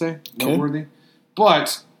 I should say. Okay. Noteworthy.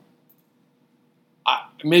 But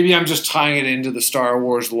maybe I'm just tying it into the Star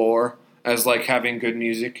Wars lore as like having good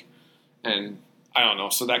music, and I don't know.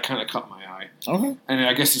 So that kind of caught my eye. Okay. And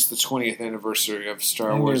I guess it's the 20th anniversary of Star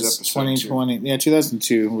I think it Wars was episode 2020. Yeah,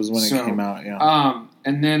 2002 was when it came out. Yeah.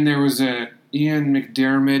 And then there was a Ian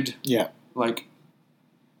McDiarmid, Yeah. like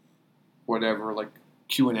whatever, like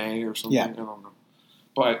Q&A or something. Yeah. I don't know.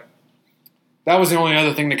 But that was the only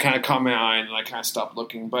other thing that kind of caught my eye, and I kind of stopped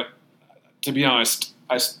looking. But to be honest,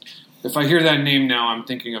 if I hear that name now, I'm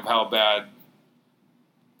thinking of how bad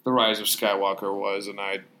The Rise of Skywalker was, and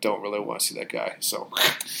I don't really want to see that guy. So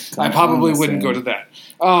I probably wouldn't go to that.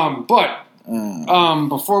 But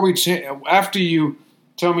before we after you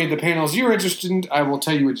tell me the panels you're interested in, I will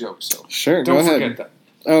tell you a joke. So sure, don't go ahead. forget that.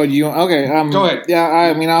 Oh, you okay? Go ahead. Yeah,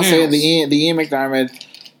 I mean, I'll say Panels. the Ian McDiarmid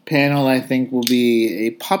panel. I think will be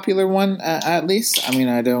a popular one at least. I mean,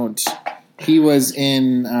 I don't. He was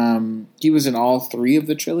in all three of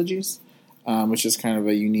the trilogies, which is kind of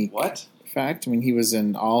a unique What? fact. I mean, he was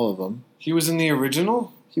in all of them. He was in the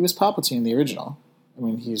original? He was Palpatine in the original. I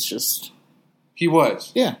mean, he's just He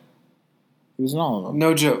was. he was in all of them.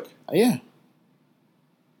 No joke. Yeah.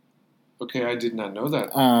 Okay, I did not know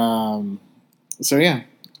that. So yeah.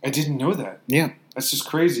 I didn't know that. Yeah. That's just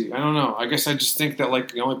crazy. I don't know. I guess I just think that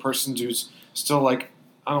like the only person who's still like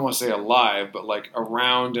I don't want to say alive, but like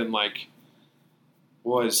around and like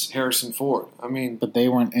was Harrison Ford. I mean, But they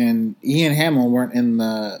weren't in. Ian Hamill weren't in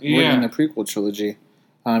the prequel trilogy.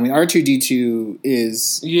 I mean, R2D2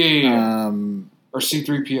 is yeah. Or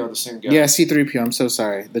C-3PO, the same guy. yeah, C-3PO. I'm so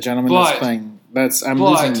sorry. The gentleman that's playing. I'm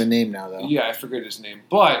losing the name now though. Yeah, I forget his name.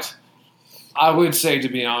 But I would say, to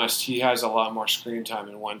be honest, he has a lot more screen time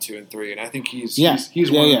in 1, 2, and 3, and I think he is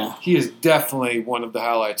definitely one of the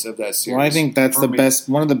highlights of that series. Well, I think that's the best.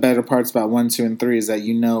 One of the better parts about 1, 2, and 3 is that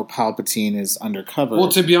Palpatine is undercover. Well,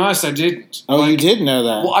 to be honest, I didn't. Oh, you did know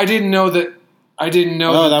that? Well, I didn't know that.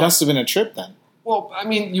 Oh, that must have been a trip then. Well, I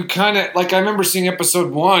mean, you kind of like I remember seeing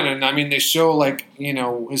episode 1, and I mean they show like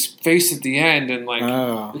his face at the end, and like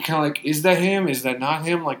you're kind of like, is that him? Is that not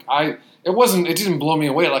him? Like it didn't blow me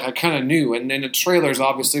away. Like I kind of knew, and then the trailers,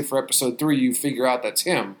 obviously for episode 3, you figure out that's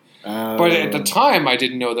him. But at the time, I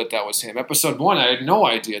didn't know that was him. Episode 1, I had no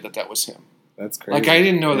idea that was him. That's crazy. Like I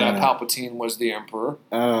didn't know that Palpatine was the Emperor.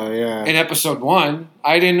 Oh yeah. In episode 1,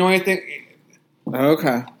 I didn't know anything.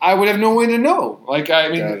 Okay. I would have no way to know. Like, I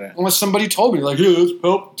mean, unless somebody told me, like, yeah, that's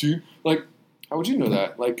Palpatine. Like, how would you know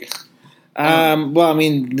that? Like, well, I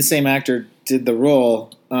mean, the same actor did the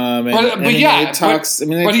role. But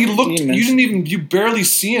he looked. You barely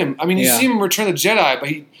see him. I mean, you see him in Return of the Jedi, but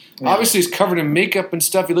he obviously is covered in makeup and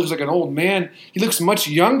stuff. He looks like an old man. He looks much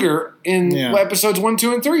younger in episodes 1,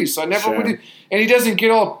 2, and 3. So I never would. And he doesn't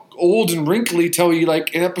get all old and wrinkly till he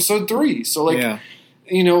like in episode 3. So like.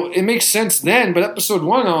 It makes sense then, but episode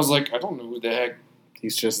 1, I was like, I don't know who the heck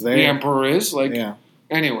he's just there. The Emperor is. Like,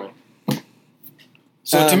 anyway.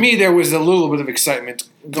 So to me, there was a little bit of excitement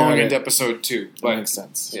going into episode 2. But, that makes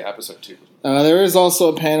sense. Yeah, episode 2. There is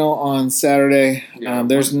also a panel on Saturday.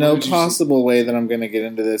 There's no possible way that I'm going to get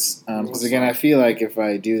into this. Because, again, I feel like if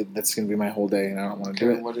I do, that's going to be my whole day, and I don't want to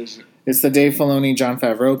do it. What is it? It's the Dave Filoni, Jon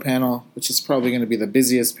Favreau panel, which is probably going to be the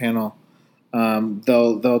busiest panel.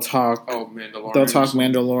 They'll talk. Oh, Mandalorian. They'll talk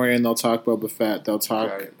Mandalorian. They'll talk Boba Fett. They'll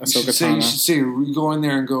talk Ahsoka Tano. You should say, go in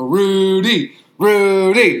there and go, Rudy,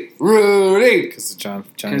 because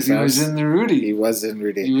he was in the Rudy. He was in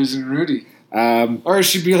Rudy. He was in Rudy. Or it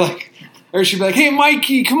should be like, hey,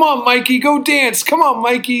 Mikey, come on, Mikey, go dance. Come on,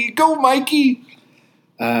 Mikey, go, Mikey.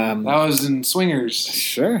 That was in Swingers.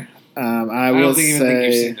 Sure. I don't think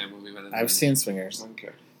you've seen that movie. I've seen Swingers. Okay.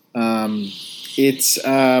 It's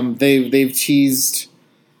they've teased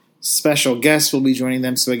special guests will be joining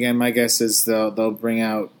them. So again, my guess is they'll bring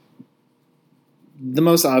out the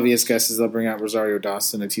most obvious guess is they'll bring out Rosario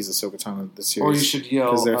Dawson to tease Ahsoka Tano this series. Or you should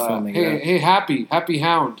yell, because they're filming hey, Happy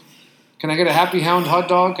Hound. Can I get a Happy Hound hot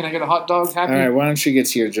dog? Can I get a hot dog, Happy? All right, why don't you get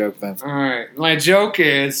to your joke then? All right, my joke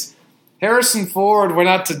is Harrison Ford went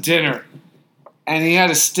out to dinner, and he had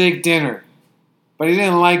a steak dinner, but he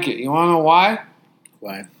didn't like it. You want to know why?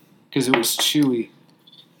 Why? Because it was chewy.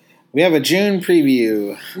 We have a June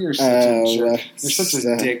preview. You're such a jerk. You're such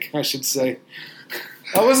a dick, I should say.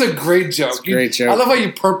 That was a great joke. It's a great joke. I love how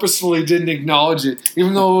you purposefully didn't acknowledge it,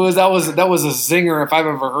 even though that was a zinger if I've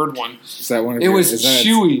ever heard one. Is that one of it was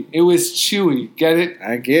chewy. It was chewy. Get it?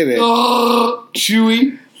 I get it.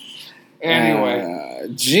 Chewy.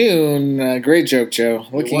 Anyway, June. Great joke, Joe.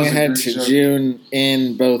 Looking ahead to June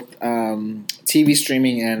in both TV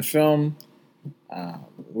streaming and film.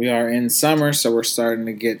 We are in summer, so we're starting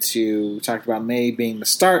to get to. We talked about May being the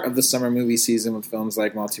start of the summer movie season with films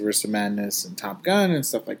like Multiverse of Madness and Top Gun and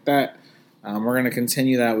stuff like that. We're going to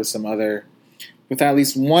continue that with at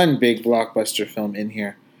least one big blockbuster film in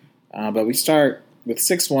here. But we start with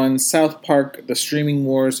 6-1, South Park: The Streaming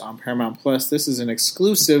Wars on Paramount Plus. This is an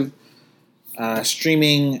exclusive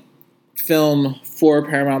streaming film for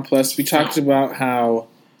Paramount Plus. We talked about how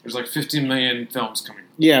there's like 15 million films coming.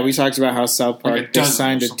 Yeah, we talked about how South Park like they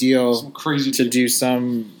signed a deal some crazy to do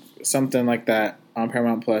something like that on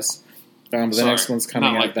Paramount Plus. But the next one's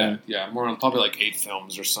coming out then. That. Yeah, more probably like 8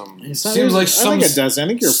 films or some. Seems like some. I think it does. I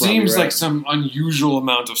think you're probably right. Seems like some unusual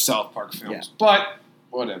amount of South Park films, but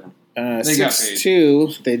whatever. They got paid.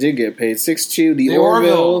 6-2. They did get paid. 6-2. The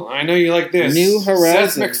Orville. I know you like this. New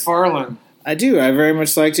Horizons. Seth MacFarlane. I do. I very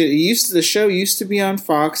much liked it. The show used to be on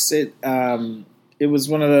Fox. It was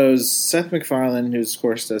one of those Seth MacFarlane, who of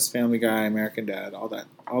course does Family Guy, American Dad, all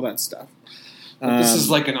that stuff. This is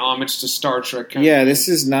like an homage to Star Trek. This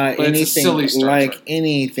is not anything like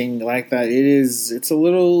anything like that. It's a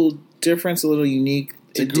little different. It's a little unique.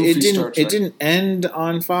 It didn't end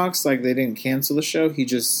on Fox. Like they didn't cancel the show. He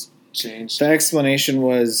just changed. The explanation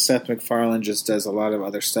was Seth MacFarlane just does a lot of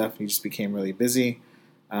other stuff. He just became really busy.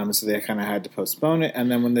 So they kind of had to postpone it. And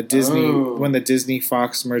then when the Disney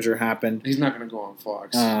Fox merger happened, he's not going to go on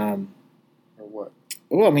Fox. Or what?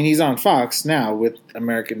 Well, I mean, he's on Fox now with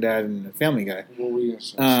American Dad and Family Guy. What were you going to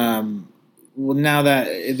say? Well, now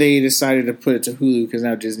that they decided to put it to Hulu because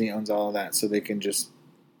now Disney owns all of that, so they can just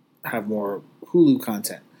have more Hulu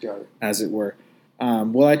content, as it were.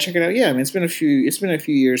 Will I check it out? Yeah, I mean, it's been a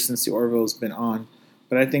few years since the Orville's been on,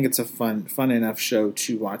 but I think it's a fun enough show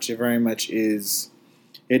to watch. It very much is.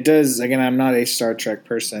 It does. Again, I'm not a Star Trek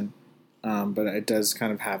person, but it does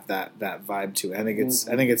kind of have that vibe to it. I think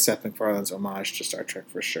it's Seth MacFarlane's homage to Star Trek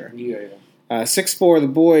for sure. Yeah. 6-4, The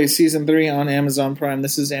Boys Season 3 on Amazon Prime.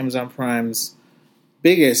 This is Amazon Prime's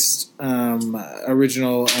biggest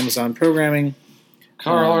original Amazon programming.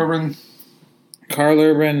 Carl Urban.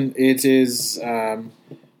 It is The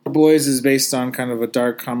Boys is based on kind of a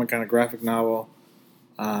dark comic kind of graphic novel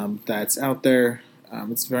that's out there.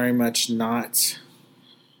 It's very much not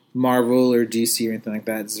Marvel or DC or anything like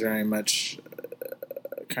that. It's very much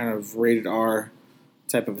kind of rated R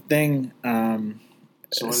type of a thing.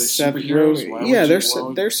 So are they superheroes? They're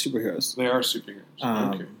superheroes. They are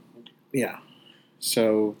superheroes. Okay. Yeah.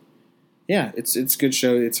 So, yeah, it's a good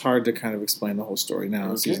show. It's hard to kind of explain the whole story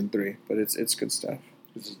now in season 3, but it's good stuff.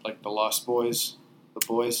 Is it like the Lost Boys? The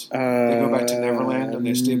Boys? They go back to Neverland and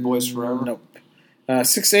they stay boys forever? Nope.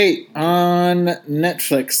 6-8 on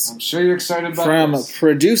Netflix. I'm sure you're excited about this. From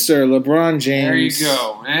producer LeBron James. There you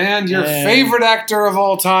go. And your favorite actor of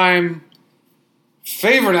all time.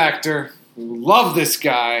 Favorite actor. Love this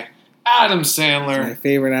guy. Adam Sandler. My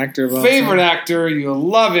favorite actor of all Favorite time. actor. You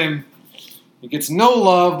love him. He gets no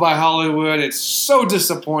love by Hollywood. It's so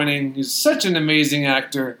disappointing. He's such an amazing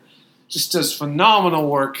actor. Just does phenomenal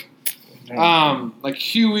work. Like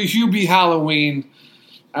Hubie Halloween.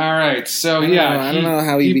 All right, so I don't know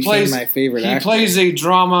how he became my favorite actor. He plays a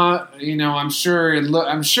drama. I'm sure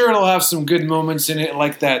it'll have some good moments in it,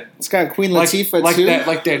 like that. It's got Queen Latifah too,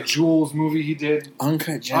 like that Jules movie he did,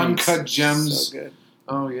 Uncut Gems. So good.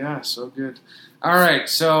 Oh yeah, so good. All right,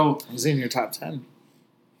 so it was in your top 10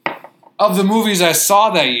 of the movies I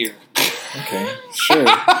saw that year. Okay, sure.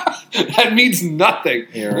 That means nothing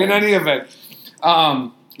in any event.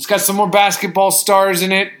 It's got some more basketball stars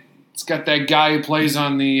in it. It's got that guy who plays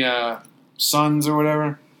on the Suns or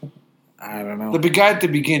whatever. I don't know. The big guy at the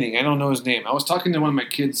beginning. I don't know his name. I was talking to one of my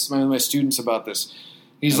students about this.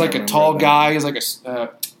 He's like a tall guy. He's like God,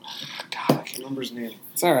 I can't remember his name.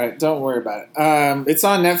 It's all right. Don't worry about it. It's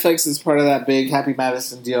on Netflix. It's part of that big Happy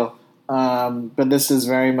Madison deal. But this is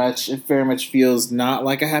very much feels not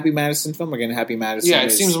like a Happy Madison film. Again, Happy Madison. Yeah,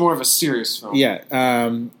 it seems more of a serious film. Yeah.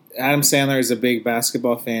 Adam Sandler is a big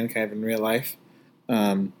basketball fan, kind of in real life.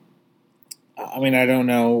 I mean, I don't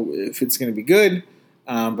know if it's going to be good,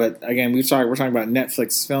 but again, we're talking about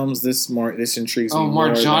Netflix films. This intrigues me. Oh,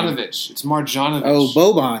 Marjanovic. It's Marjanovic. Oh,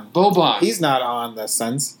 Boban. He's not on the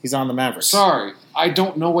Suns. He's on the Mavericks. Sorry, I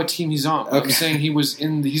don't know what team he's on. Okay. I'm saying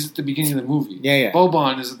he's at the beginning of the movie. Yeah.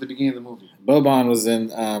 Boban is at the beginning of the movie. Boban was in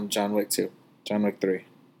John Wick 2. John Wick 3.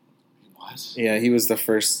 What? Yeah, he was the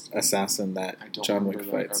first assassin that John Wick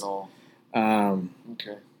fights. At all.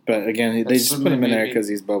 Okay. But again, they just put him in there because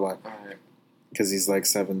he's Boban. All right. Because he's like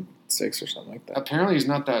 7'6" or something like that. Apparently he's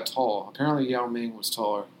not that tall. Apparently Yao Ming was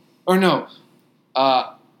taller. Or no.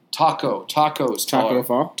 Taco. Taco is taller. Taco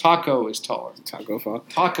Fall? Taco is taller. Taco Fall.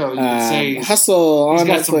 Taco, you could say. Hustle on Netflix.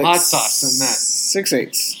 He's got some hot sauce in that.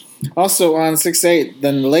 6-8. Also on 6-8,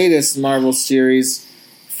 the latest Marvel series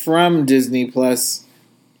from Disney Plus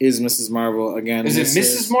is Mrs. Marvel again. Is it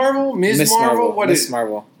Mrs. Marvel? Ms. Marvel? What Miss is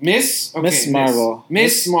Marvel? Miss? Okay, Miss Marvel.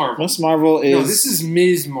 Miss Marvel. Miss Marvel is. No, this is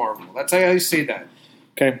Ms. Marvel. That's how you say that.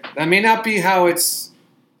 Okay. That may not be how it's.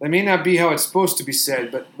 That may not be how it's supposed to be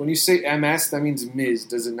said. But when you say MS, that means Ms.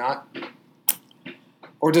 Does it not?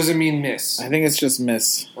 Or does it mean Miss? I think it's just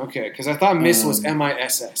Miss. Okay, because I thought Miss was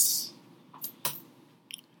MISS.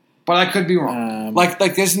 But I could be wrong.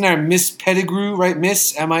 Like isn't there Miss Pettigrew, right?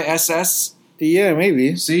 Miss MISS. Yeah,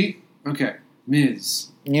 maybe. See? Okay, Ms.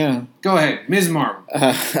 Yeah. Go ahead, Ms. Marvel.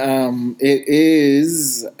 It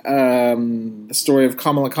is the story of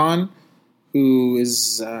Kamala Khan, who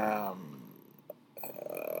is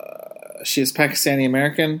she is Pakistani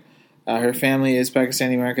American. Her family is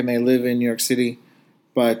Pakistani American. They live in New York City,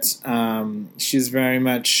 but she's very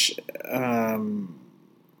much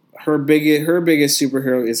her biggest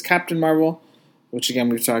superhero is Captain Marvel, which again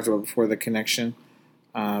we've talked about before, the connection.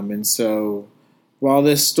 And so while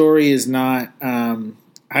this story is not,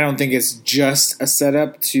 I don't think it's just a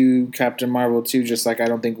setup to Captain Marvel 2, just like I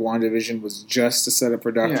don't think WandaVision was just a setup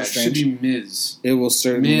for Doctor Strange. It should be Ms. It will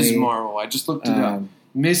certainly Ms. Marvel. I just looked it up.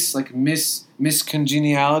 Miss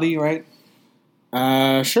Congeniality, right?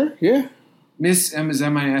 Sure, yeah. Miss M is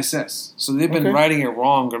MISS. So they've been writing it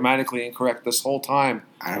wrong, grammatically incorrect this whole time.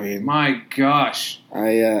 I mean, my gosh. You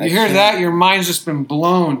hear that? Your mind's just been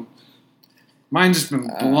blown. Mine's just been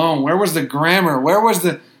blown. Where was the grammar? Where was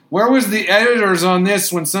the editors on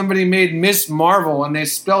this when somebody made Miss Marvel and they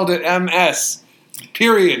spelled it MS?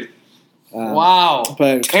 Period. Wow.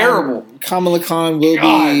 But terrible. Kamala Khan will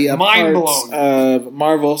be a mind part blown. of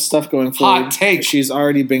Marvel stuff going forward. Hot take. She's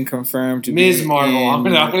already been confirmed to Ms. be Marvel. I'm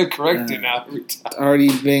in, going to correct it now every time.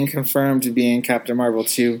 Already been confirmed to be in Captain Marvel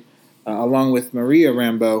 2, along with Monica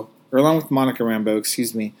Rambeau,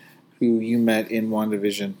 excuse me, who you met in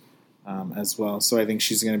WandaVision as well. So I think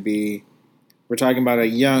she's going to be. We're talking about the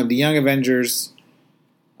Young Avengers.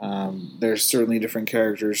 There's certainly different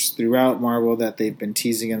characters throughout Marvel that they've been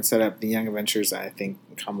teasing and set up. The Young Avengers, I think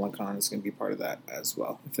Kamala Khan is going to be part of that as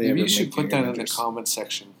well. Maybe you should put that in the comment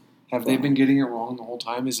section. Have they been getting it wrong the whole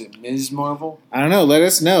time? Is it Ms. Marvel? I don't know. Let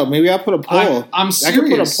us know. Maybe I'll put a poll. I'm serious. I could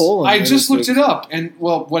put a poll. I just looked it up, and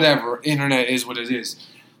well, whatever. Internet is what it is.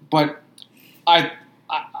 But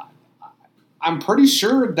I'm pretty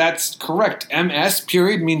sure that's correct. MS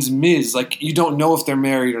period means Ms. Like you don't know if they're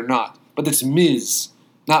married or not, but it's Ms.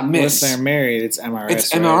 Not Miss. Well, if they're married, it's MRS.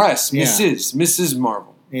 It's right? MRS. Yeah. Mrs.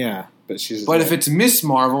 Marvel. Yeah, but she's. But if it's Miss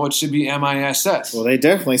Marvel, it should be MISS. Well, they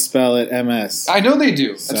definitely spell it MS. I know they do.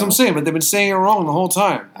 That's what I'm saying. But they've been saying it wrong the whole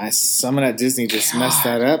time. Someone at Disney just messed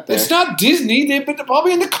that up. There. It's not Disney. They've been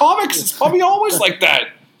probably in the comics. It's probably always like that.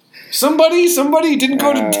 Somebody didn't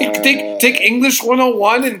go to take English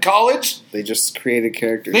 101 in college. They just created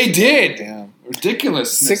characters. They did. Damn.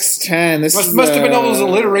 Ridiculous. 6'10". This must have been all those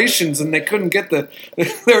alliterations, and they couldn't get the.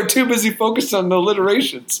 They were too busy focused on the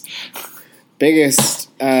alliterations. Biggest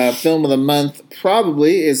film of the month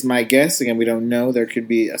probably is my guess. Again, we don't know. There could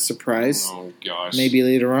be a surprise. Oh gosh. Maybe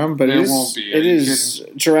later on, but there won't be. It is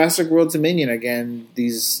Jurassic World Dominion again.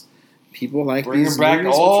 These people like bringing these back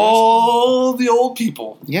all the old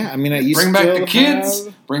people. Yeah, I mean, you bring back the kids.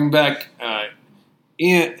 Bring back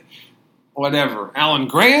Ian. Whatever, Alan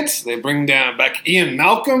Grant. They bring back Ian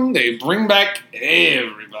Malcolm. They bring back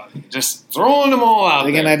everybody. Just throwing them all out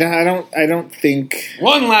again. there. I don't think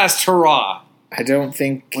one last hurrah. I don't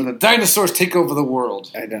think when the dinosaurs take over the world.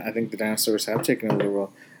 I think the dinosaurs have taken over the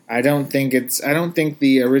world. I don't think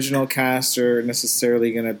the original cast are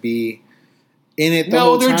necessarily going to be in it the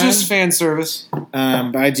whole time. No, they're just fan service.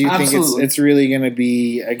 But I do think it's really going to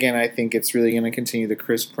be. Again, I think it's really going to continue the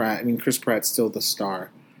Chris Pratt. I mean, Chris Pratt's still the star.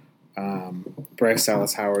 Bryce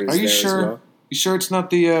Dallas Howard is there as well. You sure it's not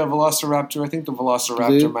the Velociraptor? I think the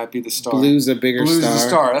Velociraptor might be the star. Blue's a bigger star. Blue's the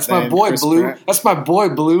star. That's my boy, Chris Blue. Pratt. That's my boy,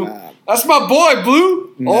 Blue. That's my boy,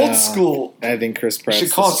 Blue. No, Old school. I think Chris Pratt.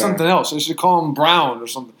 Should call it something else. I should call him Brown or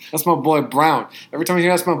something. That's my boy, Brown. Every time you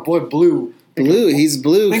hear that's my boy, Blue. He's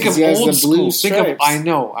blue. Think of old school. I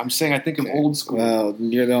know. I'm saying I think of old school. Well,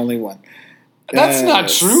 you're the only one. That's not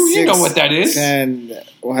true. You know what that is.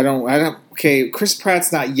 Well, I don't. Okay, Chris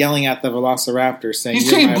Pratt's not yelling at the Velociraptor saying he's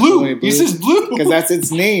saying Blue. He says Blue because that's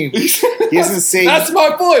its name. He doesn't say that's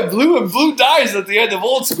my boy Blue, and Blue dies at the end of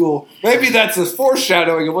Old School. Maybe that's a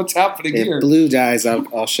foreshadowing of what's happening here. If Blue dies,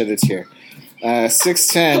 I'll shed a tear.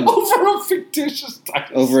 6'10" over a fictitious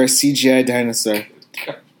dinosaur. Over a CGI dinosaur.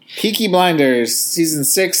 Peaky Blinders, Season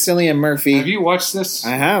 6, Cillian Murphy. Have you watched this?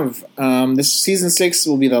 I have. This Season 6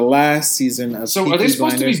 will be the last season of Peaky Blinders. So are they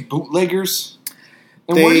supposed to be bootleggers?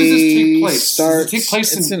 And where does this take place? Does it take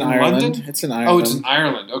place in Ireland. London? It's in Ireland. Oh, it's in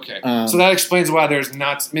Ireland. Okay. So that explains why there's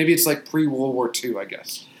not... Maybe it's like pre-World War II, I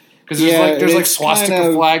guess. Because there's like it's swastika kind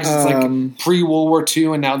of, flags. It's like pre-World War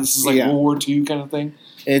II, and now this is like World War II kind of thing.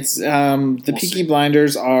 It's the Peaky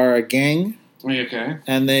Blinders are a gang. Okay.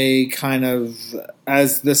 And they kind of,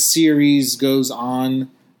 as the series goes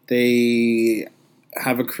on, they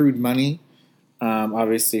have accrued money,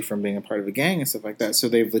 obviously from being a part of a gang and stuff like that. So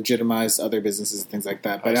they've legitimized other businesses and things like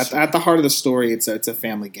that. But at the heart of the story, it's a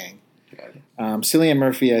family gang. Cillian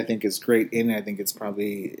Murphy, I think, is great in it. I think it's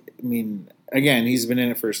probably, again, he's been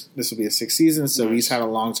in it for, this will be the 6th season, so he's had a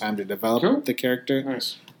long time to develop the character.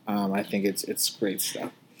 Nice. I think it's great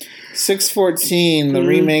stuff. 614, the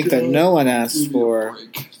remake that no one asked for.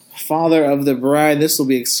 Father of the Bride. This will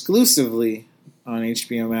be exclusively on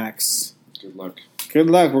HBO Max. Good luck. Good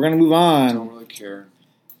luck. We're going to move on. I don't really care.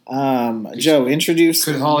 Joe, introduce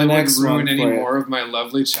Could the Hollywood next ruin one any for more of my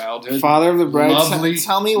lovely childhood? Father of the Bride. Lovely,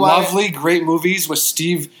 tell me why. Lovely, great movies with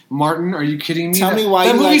Steve Martin. Are you kidding me? Tell me why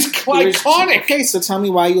that you movie's like, iconic. Okay, so tell me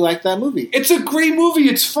why you like that movie. It's a great movie.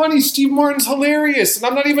 It's funny. Steve Martin's hilarious, and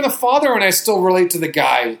I'm not even a father, and I still relate to the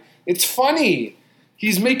guy. It's funny.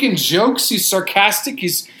 He's making jokes. He's sarcastic.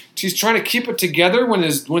 He's trying to keep it together when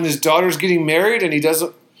his daughter's getting married, and he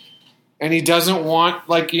doesn't want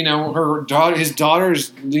his daughter's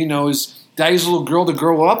his daddy's little girl to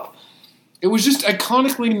grow up. It was just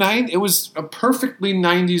iconically It was a perfectly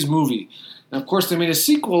 90s movie. And of course, they made a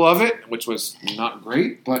sequel of it, which was not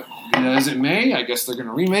great, but as it may, I guess they're going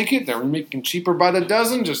to remake it. They're remaking cheaper by the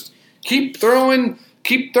dozen. Just keep throwing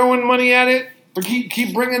money at it. But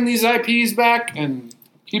keep bringing these IPs back, and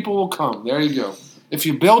people will come. There you go. If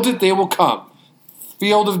you build it, they will come.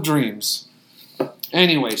 Field of Dreams.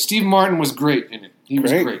 Anyway, Steve Martin was great in it. He was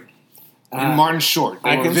great. And Martin Short.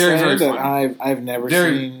 They I were can very, say very that funny. I've never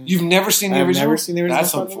seen. You've never seen the original? I've never seen the original.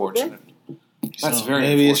 That's unfortunate. That's So very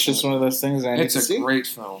maybe unfortunate. it's just one of those things I need to see. It's a great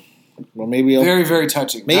film. Well, maybe Very, very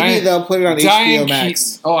touching. they'll put it on Diane HBO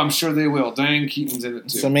Max. Keaton. Oh, I'm sure they will. Diane Keaton's in it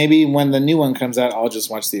too. So maybe when the new one comes out, I'll just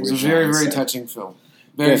watch the It original. was a very, very instead. touching film.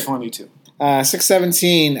 Very funny too.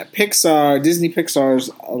 617, Disney Pixar's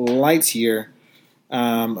Lightyear.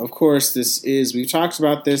 Of course, we've talked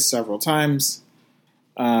about this several times,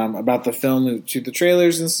 about the film through the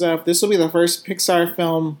trailers and stuff. This will be the first Pixar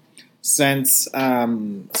film since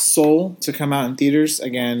Soul to come out in theaters.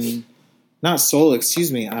 Again, not Soul,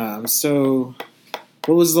 excuse me. So,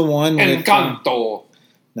 what was the one with... Encanto.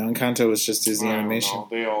 No, Encanto was just Disney I don't animation. know.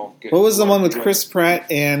 They all get What was the one with together. Chris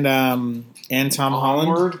Pratt and Tom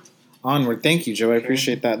Holland? Onward. Thank you, Joe. I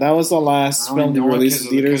appreciate that. That was the last film to release in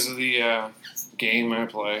theaters. Because of the game I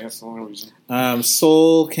play. That's the only reason.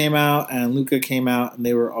 Soul came out and Luca came out, and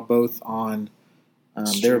they were both on.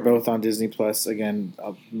 They were both on Disney Plus. Again,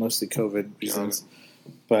 mostly COVID reasons.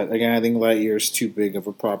 But again, I think Lightyear is too big of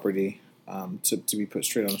a property to be put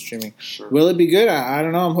straight on streaming. Sure. Will it be good? I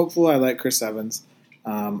don't know. I'm hopeful. I like Chris Evans.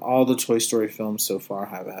 All the Toy Story films so far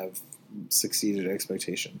have succeeded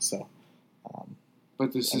expectations. So.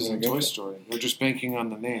 But this isn't Toy Story. They're just banking on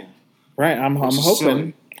the name. Right, I'm hoping.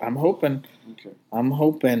 Silly. I'm hoping. Okay. I'm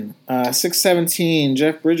hoping. 617.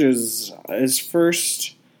 Jeff Bridges is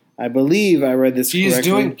first. I believe I read this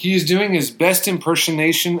correctly. He is doing his best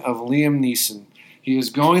impersonation of Liam Neeson. He is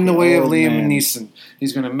going the way of Liam Neeson.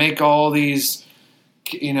 He's going to make all these,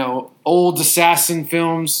 old assassin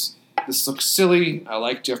films. This looks silly. I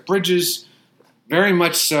like Jeff Bridges very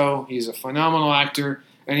much so. He's a phenomenal actor.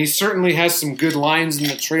 And he certainly has some good lines in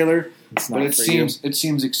the trailer, but it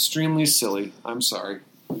seems extremely silly. I'm sorry.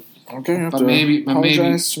 Okay, but maybe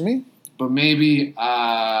apologize to me. But maybe,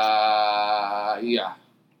 yeah,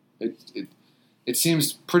 it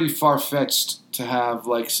seems pretty far fetched to have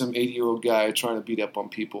like some 80-year-old guy trying to beat up on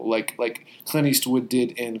people, like Clint Eastwood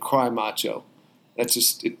did in Cry Macho. That's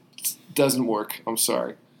just it doesn't work. I'm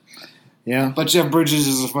sorry. Yeah. But Jeff Bridges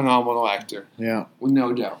is a phenomenal actor. Yeah. With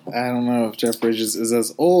no doubt. I don't know if Jeff Bridges is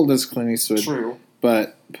as old as Clint Eastwood. True.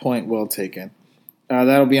 But point well taken.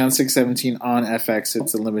 That'll be on 617 on FX.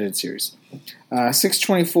 It's a limited series.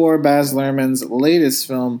 624, Baz Luhrmann's latest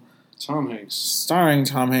film. Tom Hanks. Starring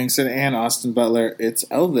Tom Hanks and Austin Butler. It's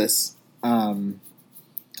Elvis.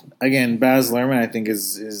 Again, Baz Luhrmann, I think,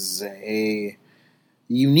 is a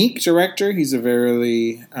unique director. He's a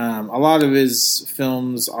a lot of his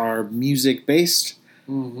films are music based,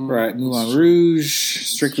 right? Moulin Rouge,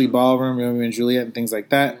 Strictly Ballroom, Romeo and Juliet, and things like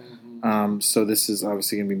that. So this is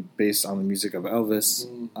obviously going to be based on the music of Elvis,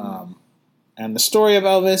 and the story of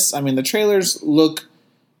Elvis. I mean, the trailers look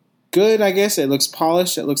good. I guess it looks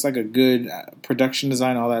polished. It looks like a good production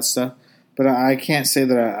design, all that stuff. But I can't say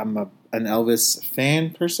that I'm an Elvis fan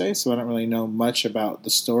per se, so I don't really know much about the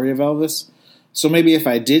story of Elvis. So maybe if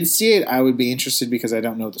I did see it, I would be interested because I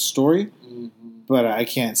don't know the story. But I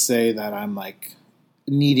can't say that I'm like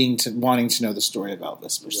wanting to know the story of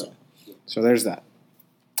Elvis, per se. So there's that.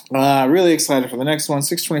 Really excited for the next one.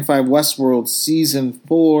 625 Westworld Season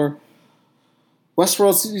 4.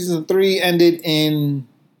 Westworld Season 3 ended in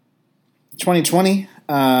 2020.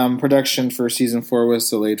 Production for Season 4 was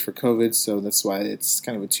delayed for COVID, so that's why it's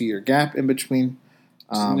kind of a 2-year gap in between.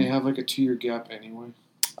 Doesn't they have like a 2-year gap anyway?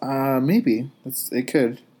 Maybe. It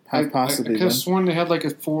could have possibly I could have sworn they had like a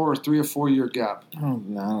 3 or 4 year gap. Oh,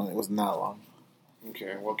 no, it was not long.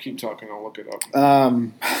 Okay, well, keep talking. I'll look it up.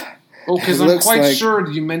 Because I'm quite sure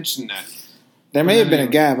you mentioned that. There may have been a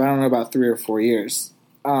gap. I don't know about 3 or 4 years.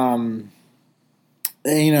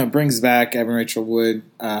 It brings back Evan Rachel Wood,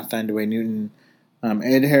 Thandiwe Newton.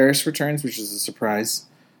 Ed Harris returns, which is a surprise.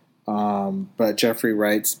 But Jeffrey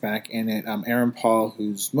Wright's back in it. Aaron Paul,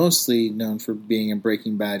 who's mostly known for being in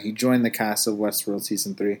Breaking Bad, he joined the cast of Westworld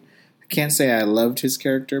Season 3. I can't say I loved his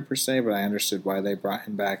character per se, but I understood why they brought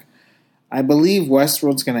him back. I believe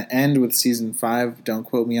Westworld's going to end with Season 5. Don't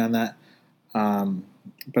quote me on that.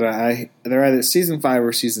 But they're either Season 5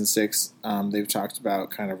 or Season 6. They've talked about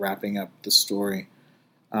kind of wrapping up the story.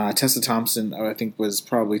 Tessa Thompson, I think, was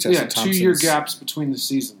probably Tessa Thompson. Yeah, 2-year gaps between the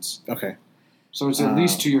seasons. Okay. So it's at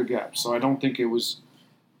least 2-year gaps. So I don't think it was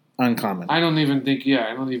uncommon. I don't even think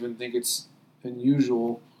it's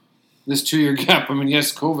unusual. This 2-year gap. I mean,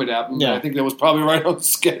 yes, COVID happened, but I think that was probably right on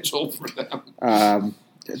schedule for them.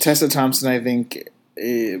 Tessa Thompson, I think,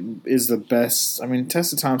 is the best. I mean,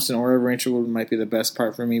 Tessa Thompson or Rachel Wood might be the best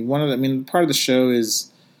part for me. Part of the show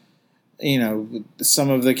is, some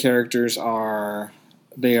of the characters are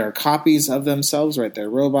copies of themselves, right? They're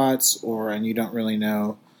robots, and you don't really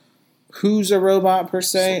know who's a robot per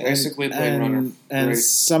se. So basically, Blade Runner. And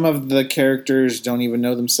some of the characters don't even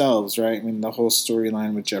know themselves, right? I mean, the whole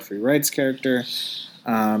storyline with Jeffrey Wright's character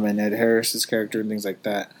and Ed Harris's character and things like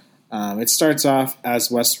that. It starts off as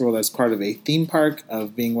Westworld as part of a theme park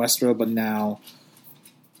of being Westworld, but now,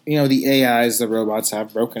 the AIs, the robots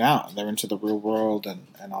have broken out. They're into the real world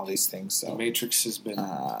and all these things. So the Matrix has been...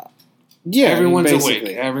 everyone's awake.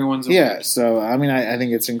 Everyone's awake. Yeah, so, I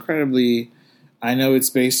think it's incredibly... I know it's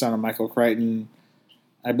based on a Michael Crichton,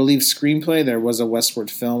 I believe, screenplay. There was a Westworld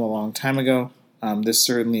film a long time ago. This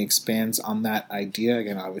certainly expands on that idea.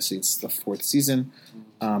 Again, obviously, it's the 4th season.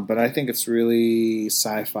 But I think it's really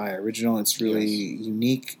sci-fi original. It's really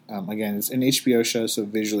unique. Again, it's an HBO show, so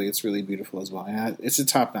visually it's really beautiful as well. And it's a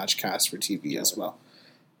top-notch cast for TV as well.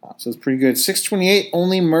 So it's pretty good. 628,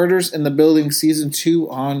 Only Murders in the Building, Season 2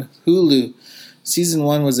 on Hulu. Season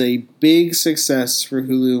 1 was a big success for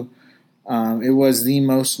Hulu. It was the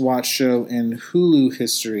most watched show in Hulu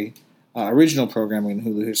history. Original programming in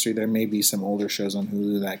Hulu history. There may be some older shows on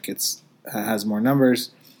Hulu that has more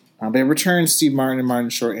numbers. But it returns Steve Martin and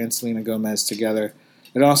Martin Short and Selena Gomez together.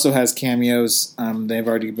 It also has cameos. They've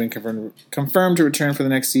already been confirmed to return for the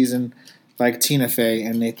next season, like Tina Fey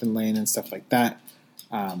and Nathan Lane and stuff like that.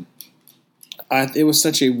 It was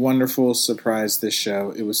such a wonderful surprise, this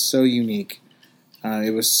show. It was so unique.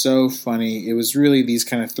 It was so funny. It was really these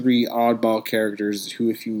kind of 3 oddball characters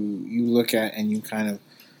who, if you look at and you kind of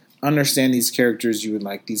understand these characters, you would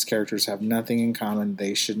like, these characters have nothing in common.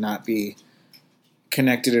 They should not be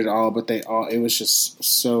connected at all, but it was just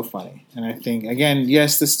so funny. And I think, again,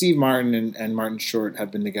 yes, the Steve Martin and Martin Short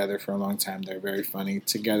have been together for a long time. They're very funny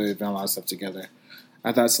together. They've done a lot of stuff together.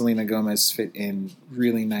 I thought Selena Gomez fit in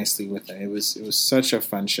really nicely with it. It was such a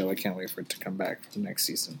fun show. I can't wait for it to come back for the next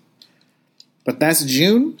season. But that's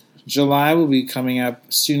June. July will be coming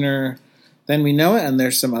up sooner than we know it, and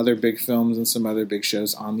there's some other big films and some other big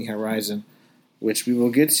shows on the horizon, which we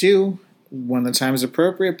will get to when the time is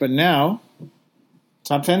appropriate. But now,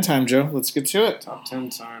 top 10 time, Joe. Let's get to it. Top 10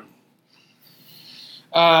 time.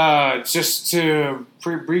 Just to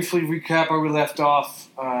briefly recap where we left off,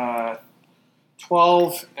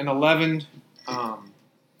 12 and 11.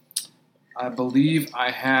 I believe I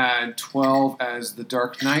had 12 as The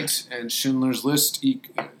Dark Knight and Schindler's List.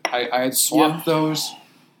 I had swapped those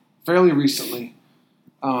fairly recently.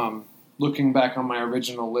 Looking back on my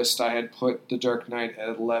original list, I had put The Dark Knight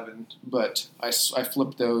at 11, but I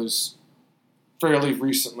flipped those fairly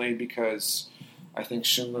recently because I think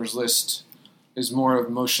Schindler's List is more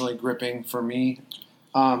emotionally gripping for me.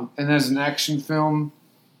 And as an action film,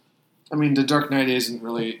 I mean, The Dark Knight isn't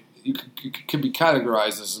really... You could be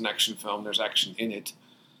categorized as an action film. There's action in it.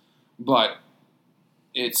 But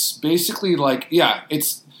it's basically like... Yeah,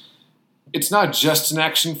 it's not just an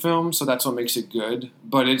action film, so that's what makes it good.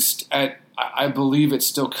 But I believe it's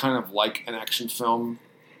still kind of like an action film.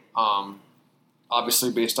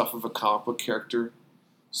 Obviously based off of a comic book character.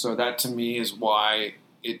 So that to me is why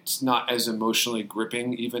it's not as emotionally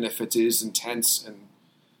gripping, even if it is intense and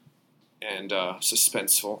and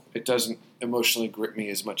suspenseful. It doesn't emotionally grip me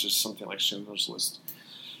as much as something like Schindler's List.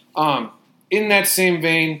 In that same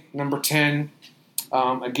vein, number 10,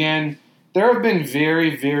 again, there have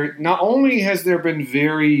been not only has there been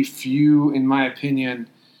very few, in my opinion,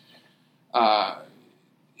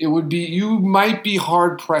 you might be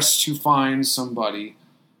hard-pressed to find somebody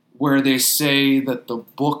where they say that the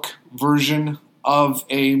book version of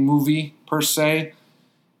a movie, per se,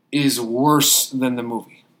 is worse than the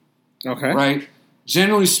movie. Okay. Right?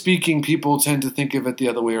 Generally speaking, people tend to think of it the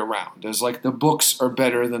other way around, as like the books are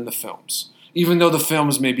better than the films. Even though the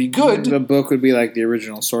films may be good. The book would be like the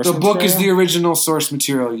original source material? The book is the original source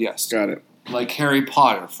material, yes. Got it. Like Harry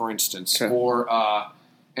Potter, for instance, okay. or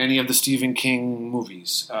any of the Stephen King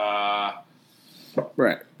movies.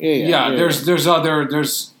 Right. There's other,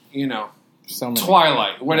 you know, so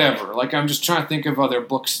Twilight, whatever. Right. Like, I'm just trying to think of other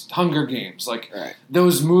books. Hunger Games. Like, right.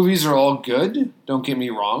 Those movies are all good, don't get me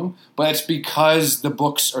wrong, but it's because the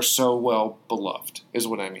books are so well beloved, is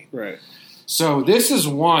what I mean. Right. So this is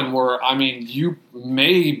one where, I mean, you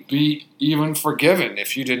may be even forgiven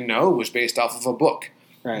if you didn't know it was based off of a book.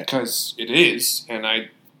 Right. Because it is, and I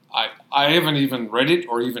haven't even read it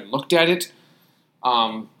or even looked at it.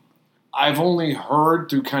 I've only heard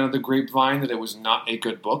through kind of the grapevine that it was not a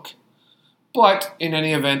good book. But in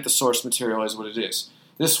any event, the source material is what it is.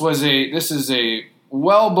 This is a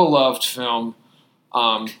well-beloved film.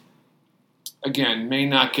 Again, may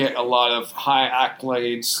not get a lot of high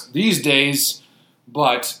accolades these days,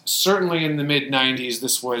 but certainly in the mid-'90s,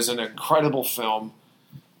 this was an incredible film.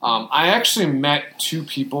 I actually met two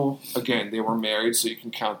people. Again, they were married, so you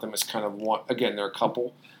can count them as kind of one. Again, they're a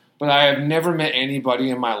couple. But I have never met anybody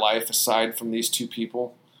in my life, aside from these two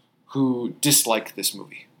people, who disliked this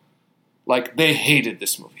movie. Like, they hated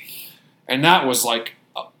this movie. And that was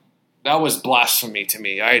that was blasphemy to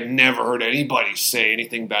me. I had never heard anybody say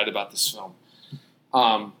anything bad about this film.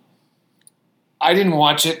 I didn't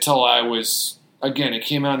watch it till I was, again, it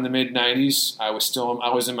came out in the mid-'90s. I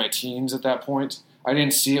was in my teens at that point. I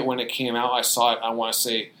didn't see it when it came out. I saw it, I want to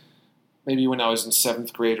say, maybe when I was in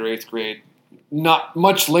 7th grade or 8th grade. Not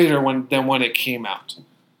much later than when it came out.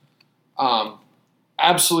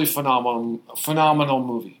 Absolutely phenomenal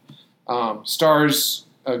movie. Stars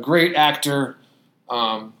a great actor.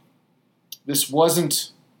 This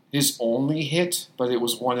wasn't his only hit, but it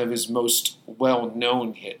was one of his most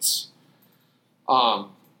well-known hits.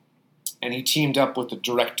 And he teamed up with the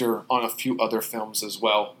director on a few other films as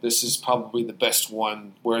well. This is probably the best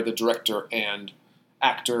one where the director and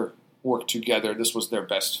actor worked together. This was their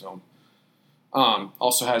best film.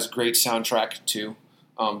 Also has great soundtrack too.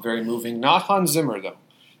 Very moving. Not Hans Zimmer though,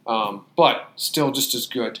 but still just as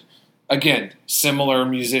good. Again, similar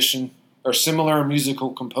musician or similar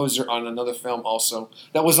musical composer on another film also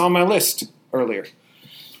that was on my list earlier.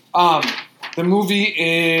 The movie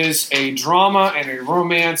is a drama and a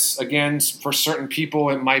romance. Again, for certain people,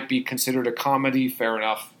 it might be considered a comedy. Fair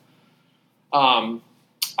enough. I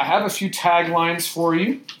have a few taglines for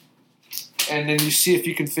you, and then you see if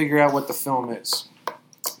you can figure out what the film is.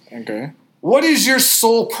 Okay. What is your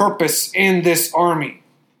sole purpose in this army?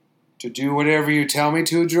 To do whatever you tell me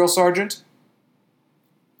to, drill sergeant?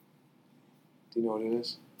 Do you know what it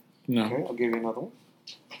is? No. Okay, I'll give you another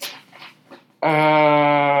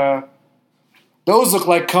one. Those look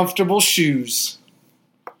like comfortable shoes.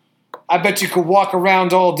 I bet you could walk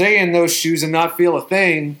around all day in those shoes and not feel a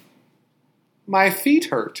thing. My feet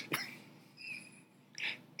hurt.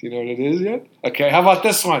 Do you know what it is yet? Okay, how about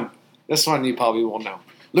this one? This one you probably will know.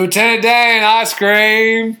 Lieutenant Dan, ice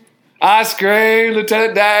cream. Ice cream,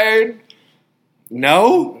 Lieutenant Dan.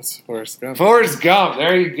 No? That's Forrest Gump. Forrest Gump,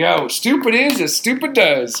 there you go. Stupid is as stupid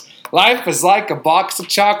does. Life is like a box of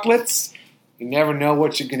chocolates. You never know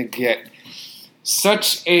what you're going to get.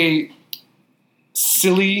 Such a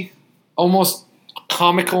silly, almost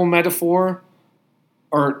comical metaphor,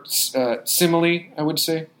 or simile, I would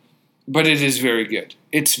say. But it is very good.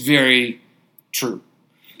 It's very true.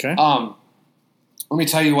 Okay. Let me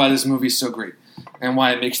tell you why this movie is so great and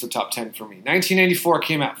why it makes the top 10 for me. 1984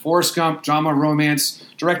 came out. Forrest Gump, drama, romance.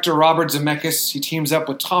 Director Robert Zemeckis. He teams up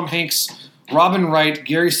with Tom Hanks, Robin Wright,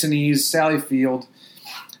 Gary Sinise, Sally Field.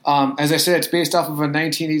 As I said, it's based off of a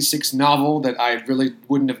 1986 novel that I really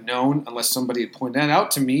wouldn't have known unless somebody had pointed that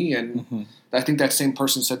out to me. And I think that same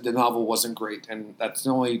person said the novel wasn't great. And that's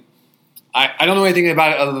the only... I don't know anything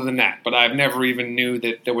about it other than that, but I've never even knew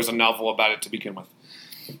that there was a novel about it to begin with.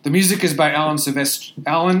 The music is by Alan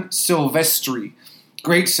Silvestri.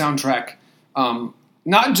 Great soundtrack.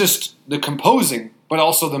 Not just the composing, but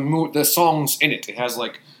also the songs in it. It has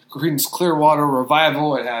like Creedence Clearwater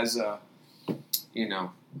Revival. It has,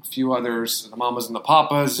 a few others, the Mamas and the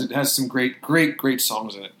Papas. It has some great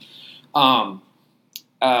songs in it.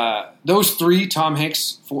 Those three, Tom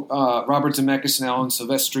Hanks, Robert Zemeckis, and Alan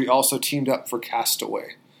Silvestri, also teamed up for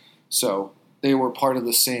Castaway. So they were part of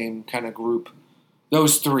the same kind of group.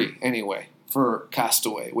 Those three, anyway, for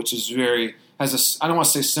Castaway, which is I don't want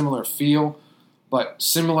to say similar feel, but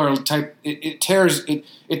similar type. It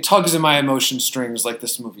tugs at my emotion strings like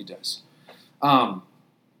this movie does.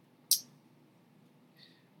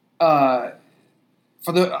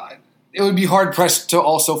 It would be hard pressed to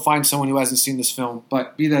also find someone who hasn't seen this film,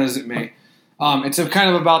 but be that as it may, it's kind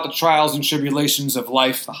of about the trials and tribulations of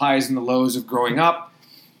life, the highs and the lows of growing up.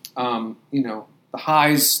 The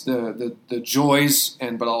highs, the joys,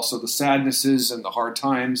 but also the sadnesses and the hard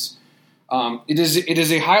times. It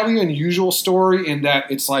is a highly unusual story in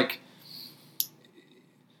that it's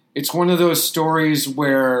one of those stories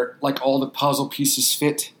where like all the puzzle pieces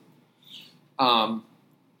fit.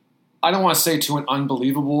 I don't want to say to an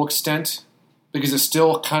unbelievable extent, because it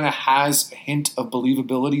still kind of has a hint of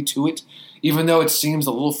believability to it, even though it seems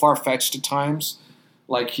a little far-fetched at times.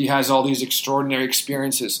 Like he has all these extraordinary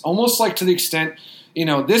experiences, almost like to the extent,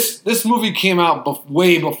 this movie came out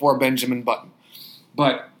way before Benjamin Button,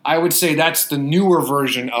 but I would say that's the newer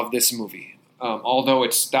version of this movie, although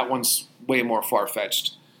that one's way more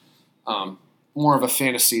far-fetched, more of a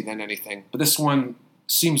fantasy than anything. But this one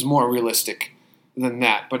seems more realistic than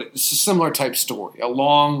that, but it's a similar type story. A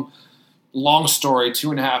long story,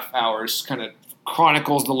 2.5 hours, kind of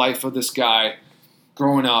chronicles the life of this guy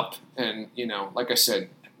growing up and, like I said,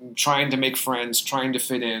 trying to make friends, trying to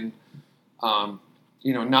fit in,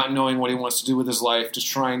 not knowing what he wants to do with his life, just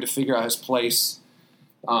trying to figure out his place,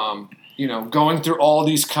 going through all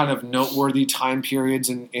these kind of noteworthy time periods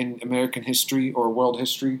in American history or world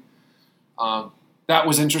history. That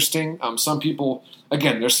was interesting. Some people,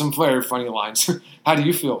 again, there's some very funny lines. How do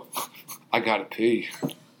you feel? I gotta pee.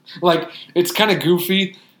 Like, it's kind of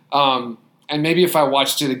goofy. And maybe if I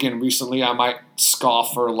watched it again recently, I might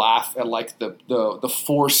scoff or laugh at like the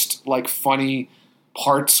forced, like funny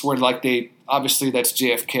parts where like obviously that's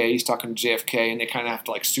JFK. He's talking to JFK and they kind of have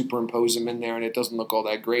to like superimpose him in there and it doesn't look all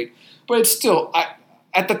that great. But it's still,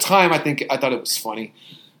 at the time, I thought it was funny.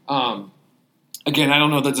 Again, I don't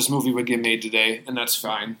know that this movie would get made today, and that's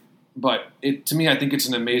fine. But to me, I think it's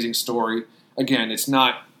an amazing story. Again, it's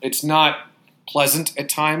not pleasant at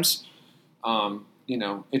times.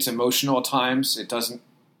 It's emotional at times. It doesn't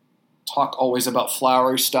talk always about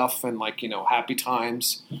flowery stuff and happy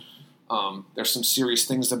times. There's some serious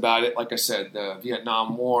things about it. Like I said, the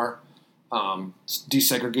Vietnam War,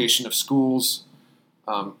 desegregation of schools.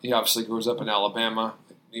 He obviously grows up in Alabama.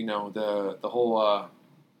 The whole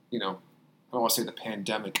I don't want to say the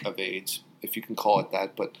pandemic of AIDS, if you can call it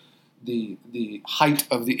that, but the height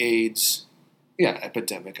of the AIDS,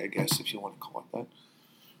 epidemic, I guess, if you want to call it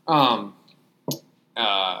that.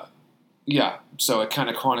 So it kind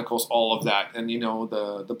of chronicles all of that, and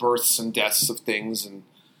the births and deaths of things, and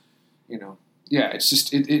it's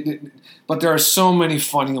just it. But there are so many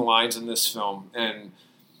funny lines in this film, and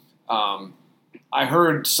I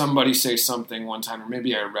heard somebody say something one time, or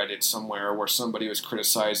maybe I read it somewhere, where somebody was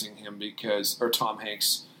criticizing him or Tom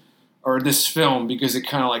Hanks, or this film, because it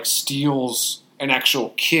kind of like steals an actual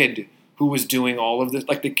kid who was doing all of this.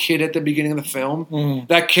 Like the kid at the beginning of the film,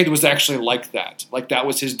 that kid was actually like that. Like that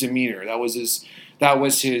was his demeanor. That was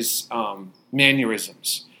his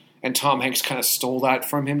mannerisms. And Tom Hanks kind of stole that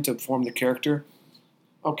from him to form the character.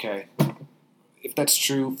 Okay. If that's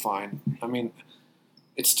true, fine. I mean,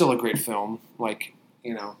 it's still a great film,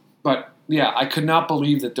 but yeah, I could not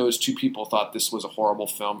believe that those two people thought this was a horrible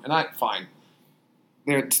film, and fine,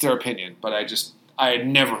 it's their opinion, but I had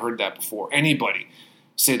never heard that before. Anybody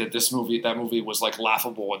say that that movie was like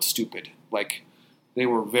laughable and stupid, like they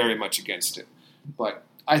were very much against it. But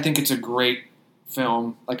I think it's a great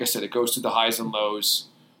film. Like I said, it goes through the highs and lows,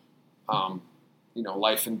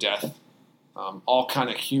 life and death, all kind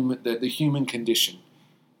of the human condition.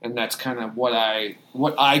 And that's kind of what I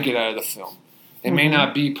get out of the film. It may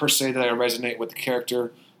not be per se that I resonate with the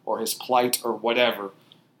character or his plight or whatever,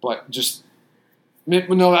 but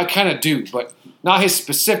I kind of do, but not his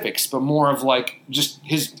specifics, but more of like just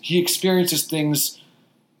he experiences things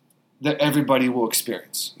that everybody will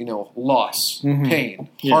experience. Loss, pain,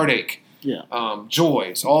 heartache,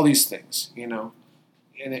 joys, all these things.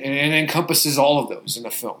 And it encompasses all of those in the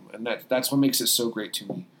film, and that's what makes it so great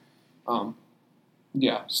to me.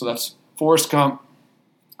 So that's Forrest Gump.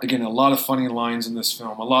 Again, a lot of funny lines in this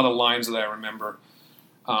film. A lot of lines that I remember.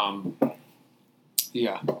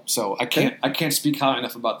 So I can't speak high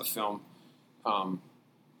enough about the film.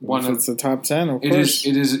 If it's a top 10, of It course.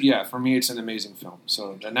 is. Yeah, for me, it's an amazing film. So,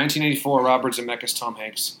 the 1984 Robert Zemeckis, Tom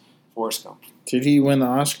Hanks, Forrest Gump. Did he win the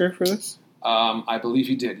Oscar for this? I believe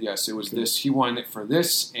he did. Yes, it was this. He won it for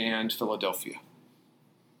this and Philadelphia.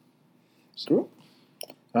 Cool.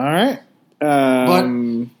 All right.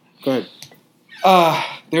 Go ahead.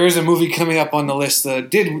 There is a movie coming up on the list that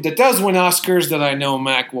does win Oscars that I know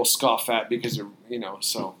Mac will scoff at because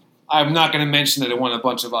so I'm not going to mention that it won a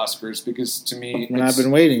bunch of Oscars because to me, I've been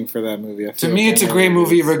waiting for that movie. It's a great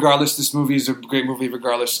movie regardless. This movie is a great movie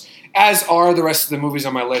regardless, as are the rest of the movies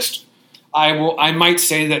on my list. I might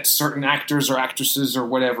say that certain actors or actresses or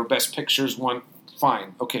whatever, Best Pictures won.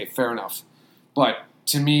 Fine, okay, fair enough. But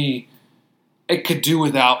to me, it could do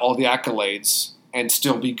without all the accolades and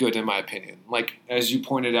still be good in my opinion. Like as you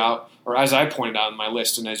pointed out, or as I pointed out in my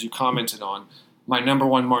list, and as you commented on, my number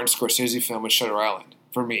one Martin Scorsese film was Shutter Island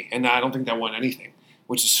for me, and I don't think that won anything,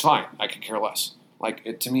 which is fine. I could care less.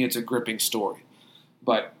 To me, it's a gripping story.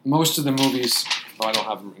 But most of the movies, I don't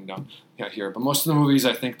have them written down here, but most of the movies,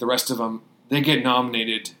 I think the rest of them, they get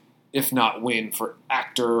nominated, if not win, for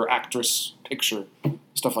actor, actress, picture,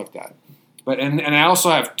 stuff like that. But and I also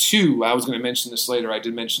have two. I was going to mention this later. I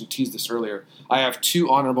did tease this earlier. I have two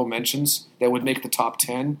honorable mentions that would make the top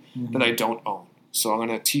 10 that I don't own. So I'm going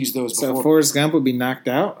to tease those. So before. Forrest Gump would be knocked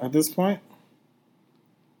out at this point.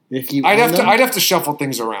 I'd have to shuffle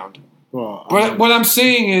things around. Well, but what I'm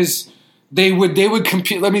saying is they would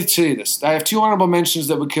compete. Let me tell you this: I have two honorable mentions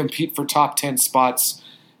that would compete for top 10 spots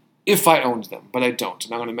if I owned them, but I don't.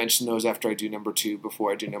 And I'm going to mention those after I do number 2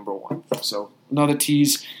 before I do number 1. So another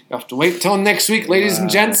tease. You have to wait till next week, ladies and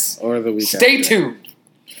gents. Or the week Stay after. tuned.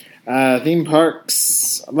 Theme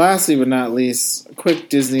parks. Lastly but not least, a quick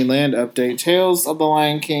Disneyland update. Tales of the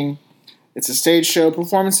Lion King. It's a stage show.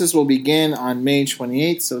 Performances will begin on May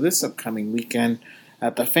 28th, so this upcoming weekend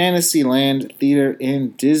at the Fantasyland Theater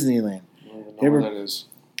in Disneyland. I don't even know what that is.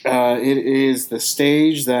 It is the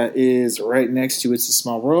stage that is right next to It's a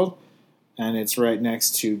Small World, and it's right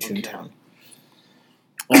next to Toontown.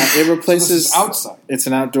 It replaces. So this is outside. It's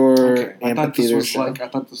an outdoor I thought amphitheater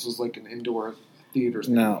this was like an indoor theater.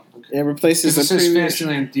 No, okay. It replaces the previous.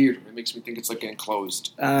 Fantasyland Theater. It makes me think it's like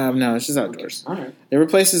enclosed. No, it's just outdoors. Okay. All right. It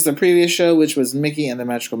replaces the previous show, which was Mickey and the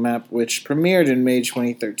Magical Map, which premiered in May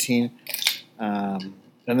 2013.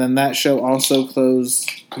 And then that show also closed.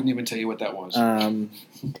 Couldn't even tell you what that was.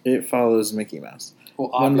 It follows Mickey Mouse.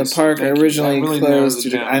 Well, when the park originally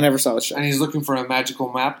closed, I never saw the show. And he's looking for a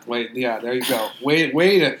magical map. Wait, yeah, there you go. Way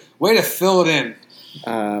to fill it in.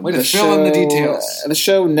 Way to fill in the details. The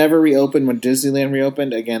show never reopened when Disneyland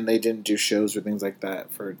reopened. Again, they didn't do shows or things like that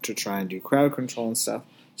to try and do crowd control and stuff.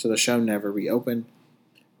 So the show never reopened.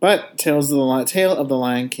 But Tale of the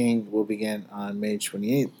Lion King will begin on May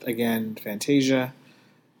 28th. Again, Fantasia.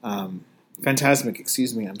 Fantasmic,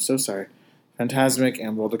 excuse me. I'm so sorry. Fantasmic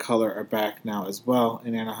and World of Color are back now as well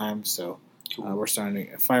in Anaheim. So we're starting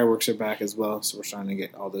to, fireworks are back as well. So we're starting to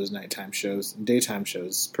get all those nighttime shows and daytime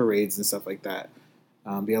shows, parades and stuff like that.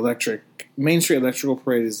 The Main Street Electrical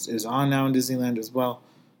Parade is on now in Disneyland as well.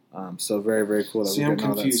 So very, very cool. See, I'm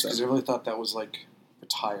confused because I really thought that was like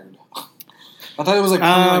retired. I thought it was like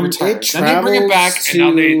permanently retired. Then they bring it back,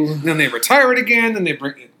 and then they retire it again. Then they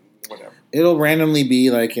bring it, whatever. It'll randomly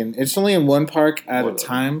be like it's only in one park at a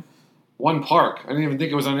time. One park. I didn't even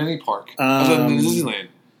think it was on any park other than Disneyland.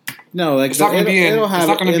 No, like it's not going to be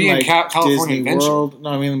in California Disney Adventure. World.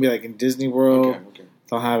 No, I mean it'll be like in Disney World. Okay.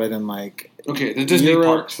 They'll have it in like the Disney Europe,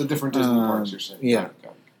 parks, the different Disney parks. You're saying, yeah,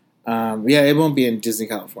 got it. Yeah, it won't be in Disney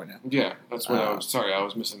California. Yeah, that's what I was. Sorry, I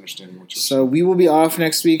was misunderstanding what you were saying. So we will be off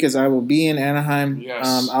next week as I will be in Anaheim.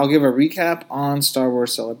 Yes. I'll give a recap on Star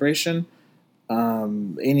Wars Celebration.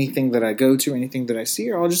 Anything that I go to, anything that I see,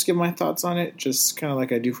 or I'll just give my thoughts on it, just kind of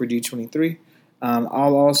like I do for D23.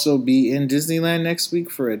 I'll also be in Disneyland next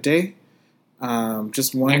week for a day.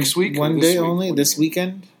 Just one next week, one day only. This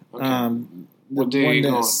weekend. Okay. What day are you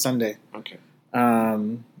going? Sunday. Okay.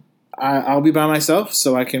 I'll be by myself,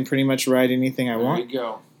 so I can pretty much ride anything I want. There you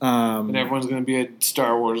go. And everyone's going to be at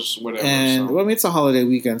Star Wars, whatever. And well, I mean, it's a holiday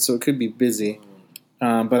weekend, so it could be busy.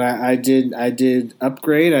 But I did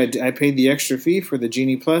upgrade. I paid the extra fee for the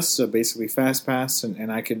Genie Plus, so basically Fast Pass, and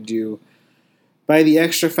I could buy the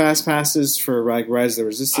extra Fast Passes for like Rise of the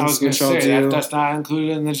Resistance, which I'll do. That's not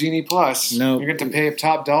included in the Genie Plus. No, you're going to pay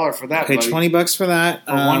top dollar for that. Pay $20 for that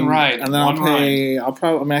for one ride, and then I'll probably.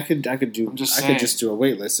 I mean, I could just do a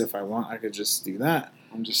wait list if I want. I could just do that.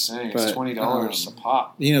 I'm just saying, it's $20 a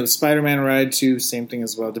pop. You know, the Spider-Man ride too, same thing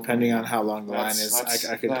as well. Depending on how long the line is,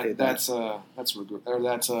 I could pay that. That's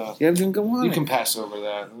you didn't go on it. You can pass over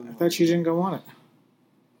that. I thought you didn't go on it.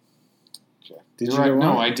 Okay. Did You're you right. go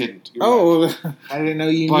No, on? I didn't. You're right. I didn't know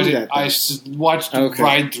you But knew that. I watched the Okay.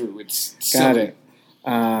 ride through. It's Got silly. it.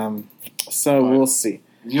 So But we'll see.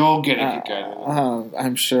 You'll get it, you got it.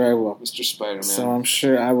 I'm sure I will. Mr. Spider-Man. So I'm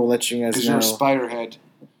sure I will let you guys Because know you're a spider head.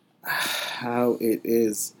 how it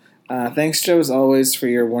is. Thanks, Joe, as always, for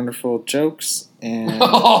your wonderful jokes. And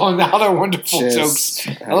Oh, now they're wonderful just,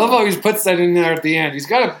 jokes. I love how he puts that in there at the end. He's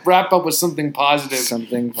got to wrap up with something positive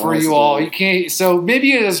something for you all. You can't. So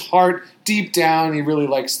maybe in his heart, deep down, he really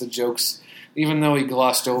likes the jokes, even though he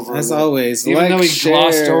glossed over. As always, even like, though he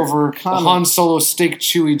glossed share, over comment. the Han Solo steak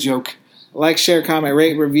chewy joke. Like, share, comment,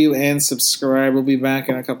 rate, review, and subscribe. We'll be back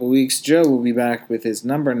in a couple weeks. Joe will be back with his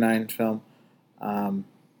number 9 film.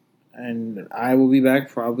 And I will be back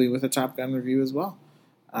probably with a Top Gun review as well.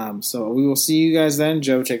 So we will see you guys then.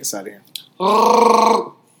 Joe, take us out of here.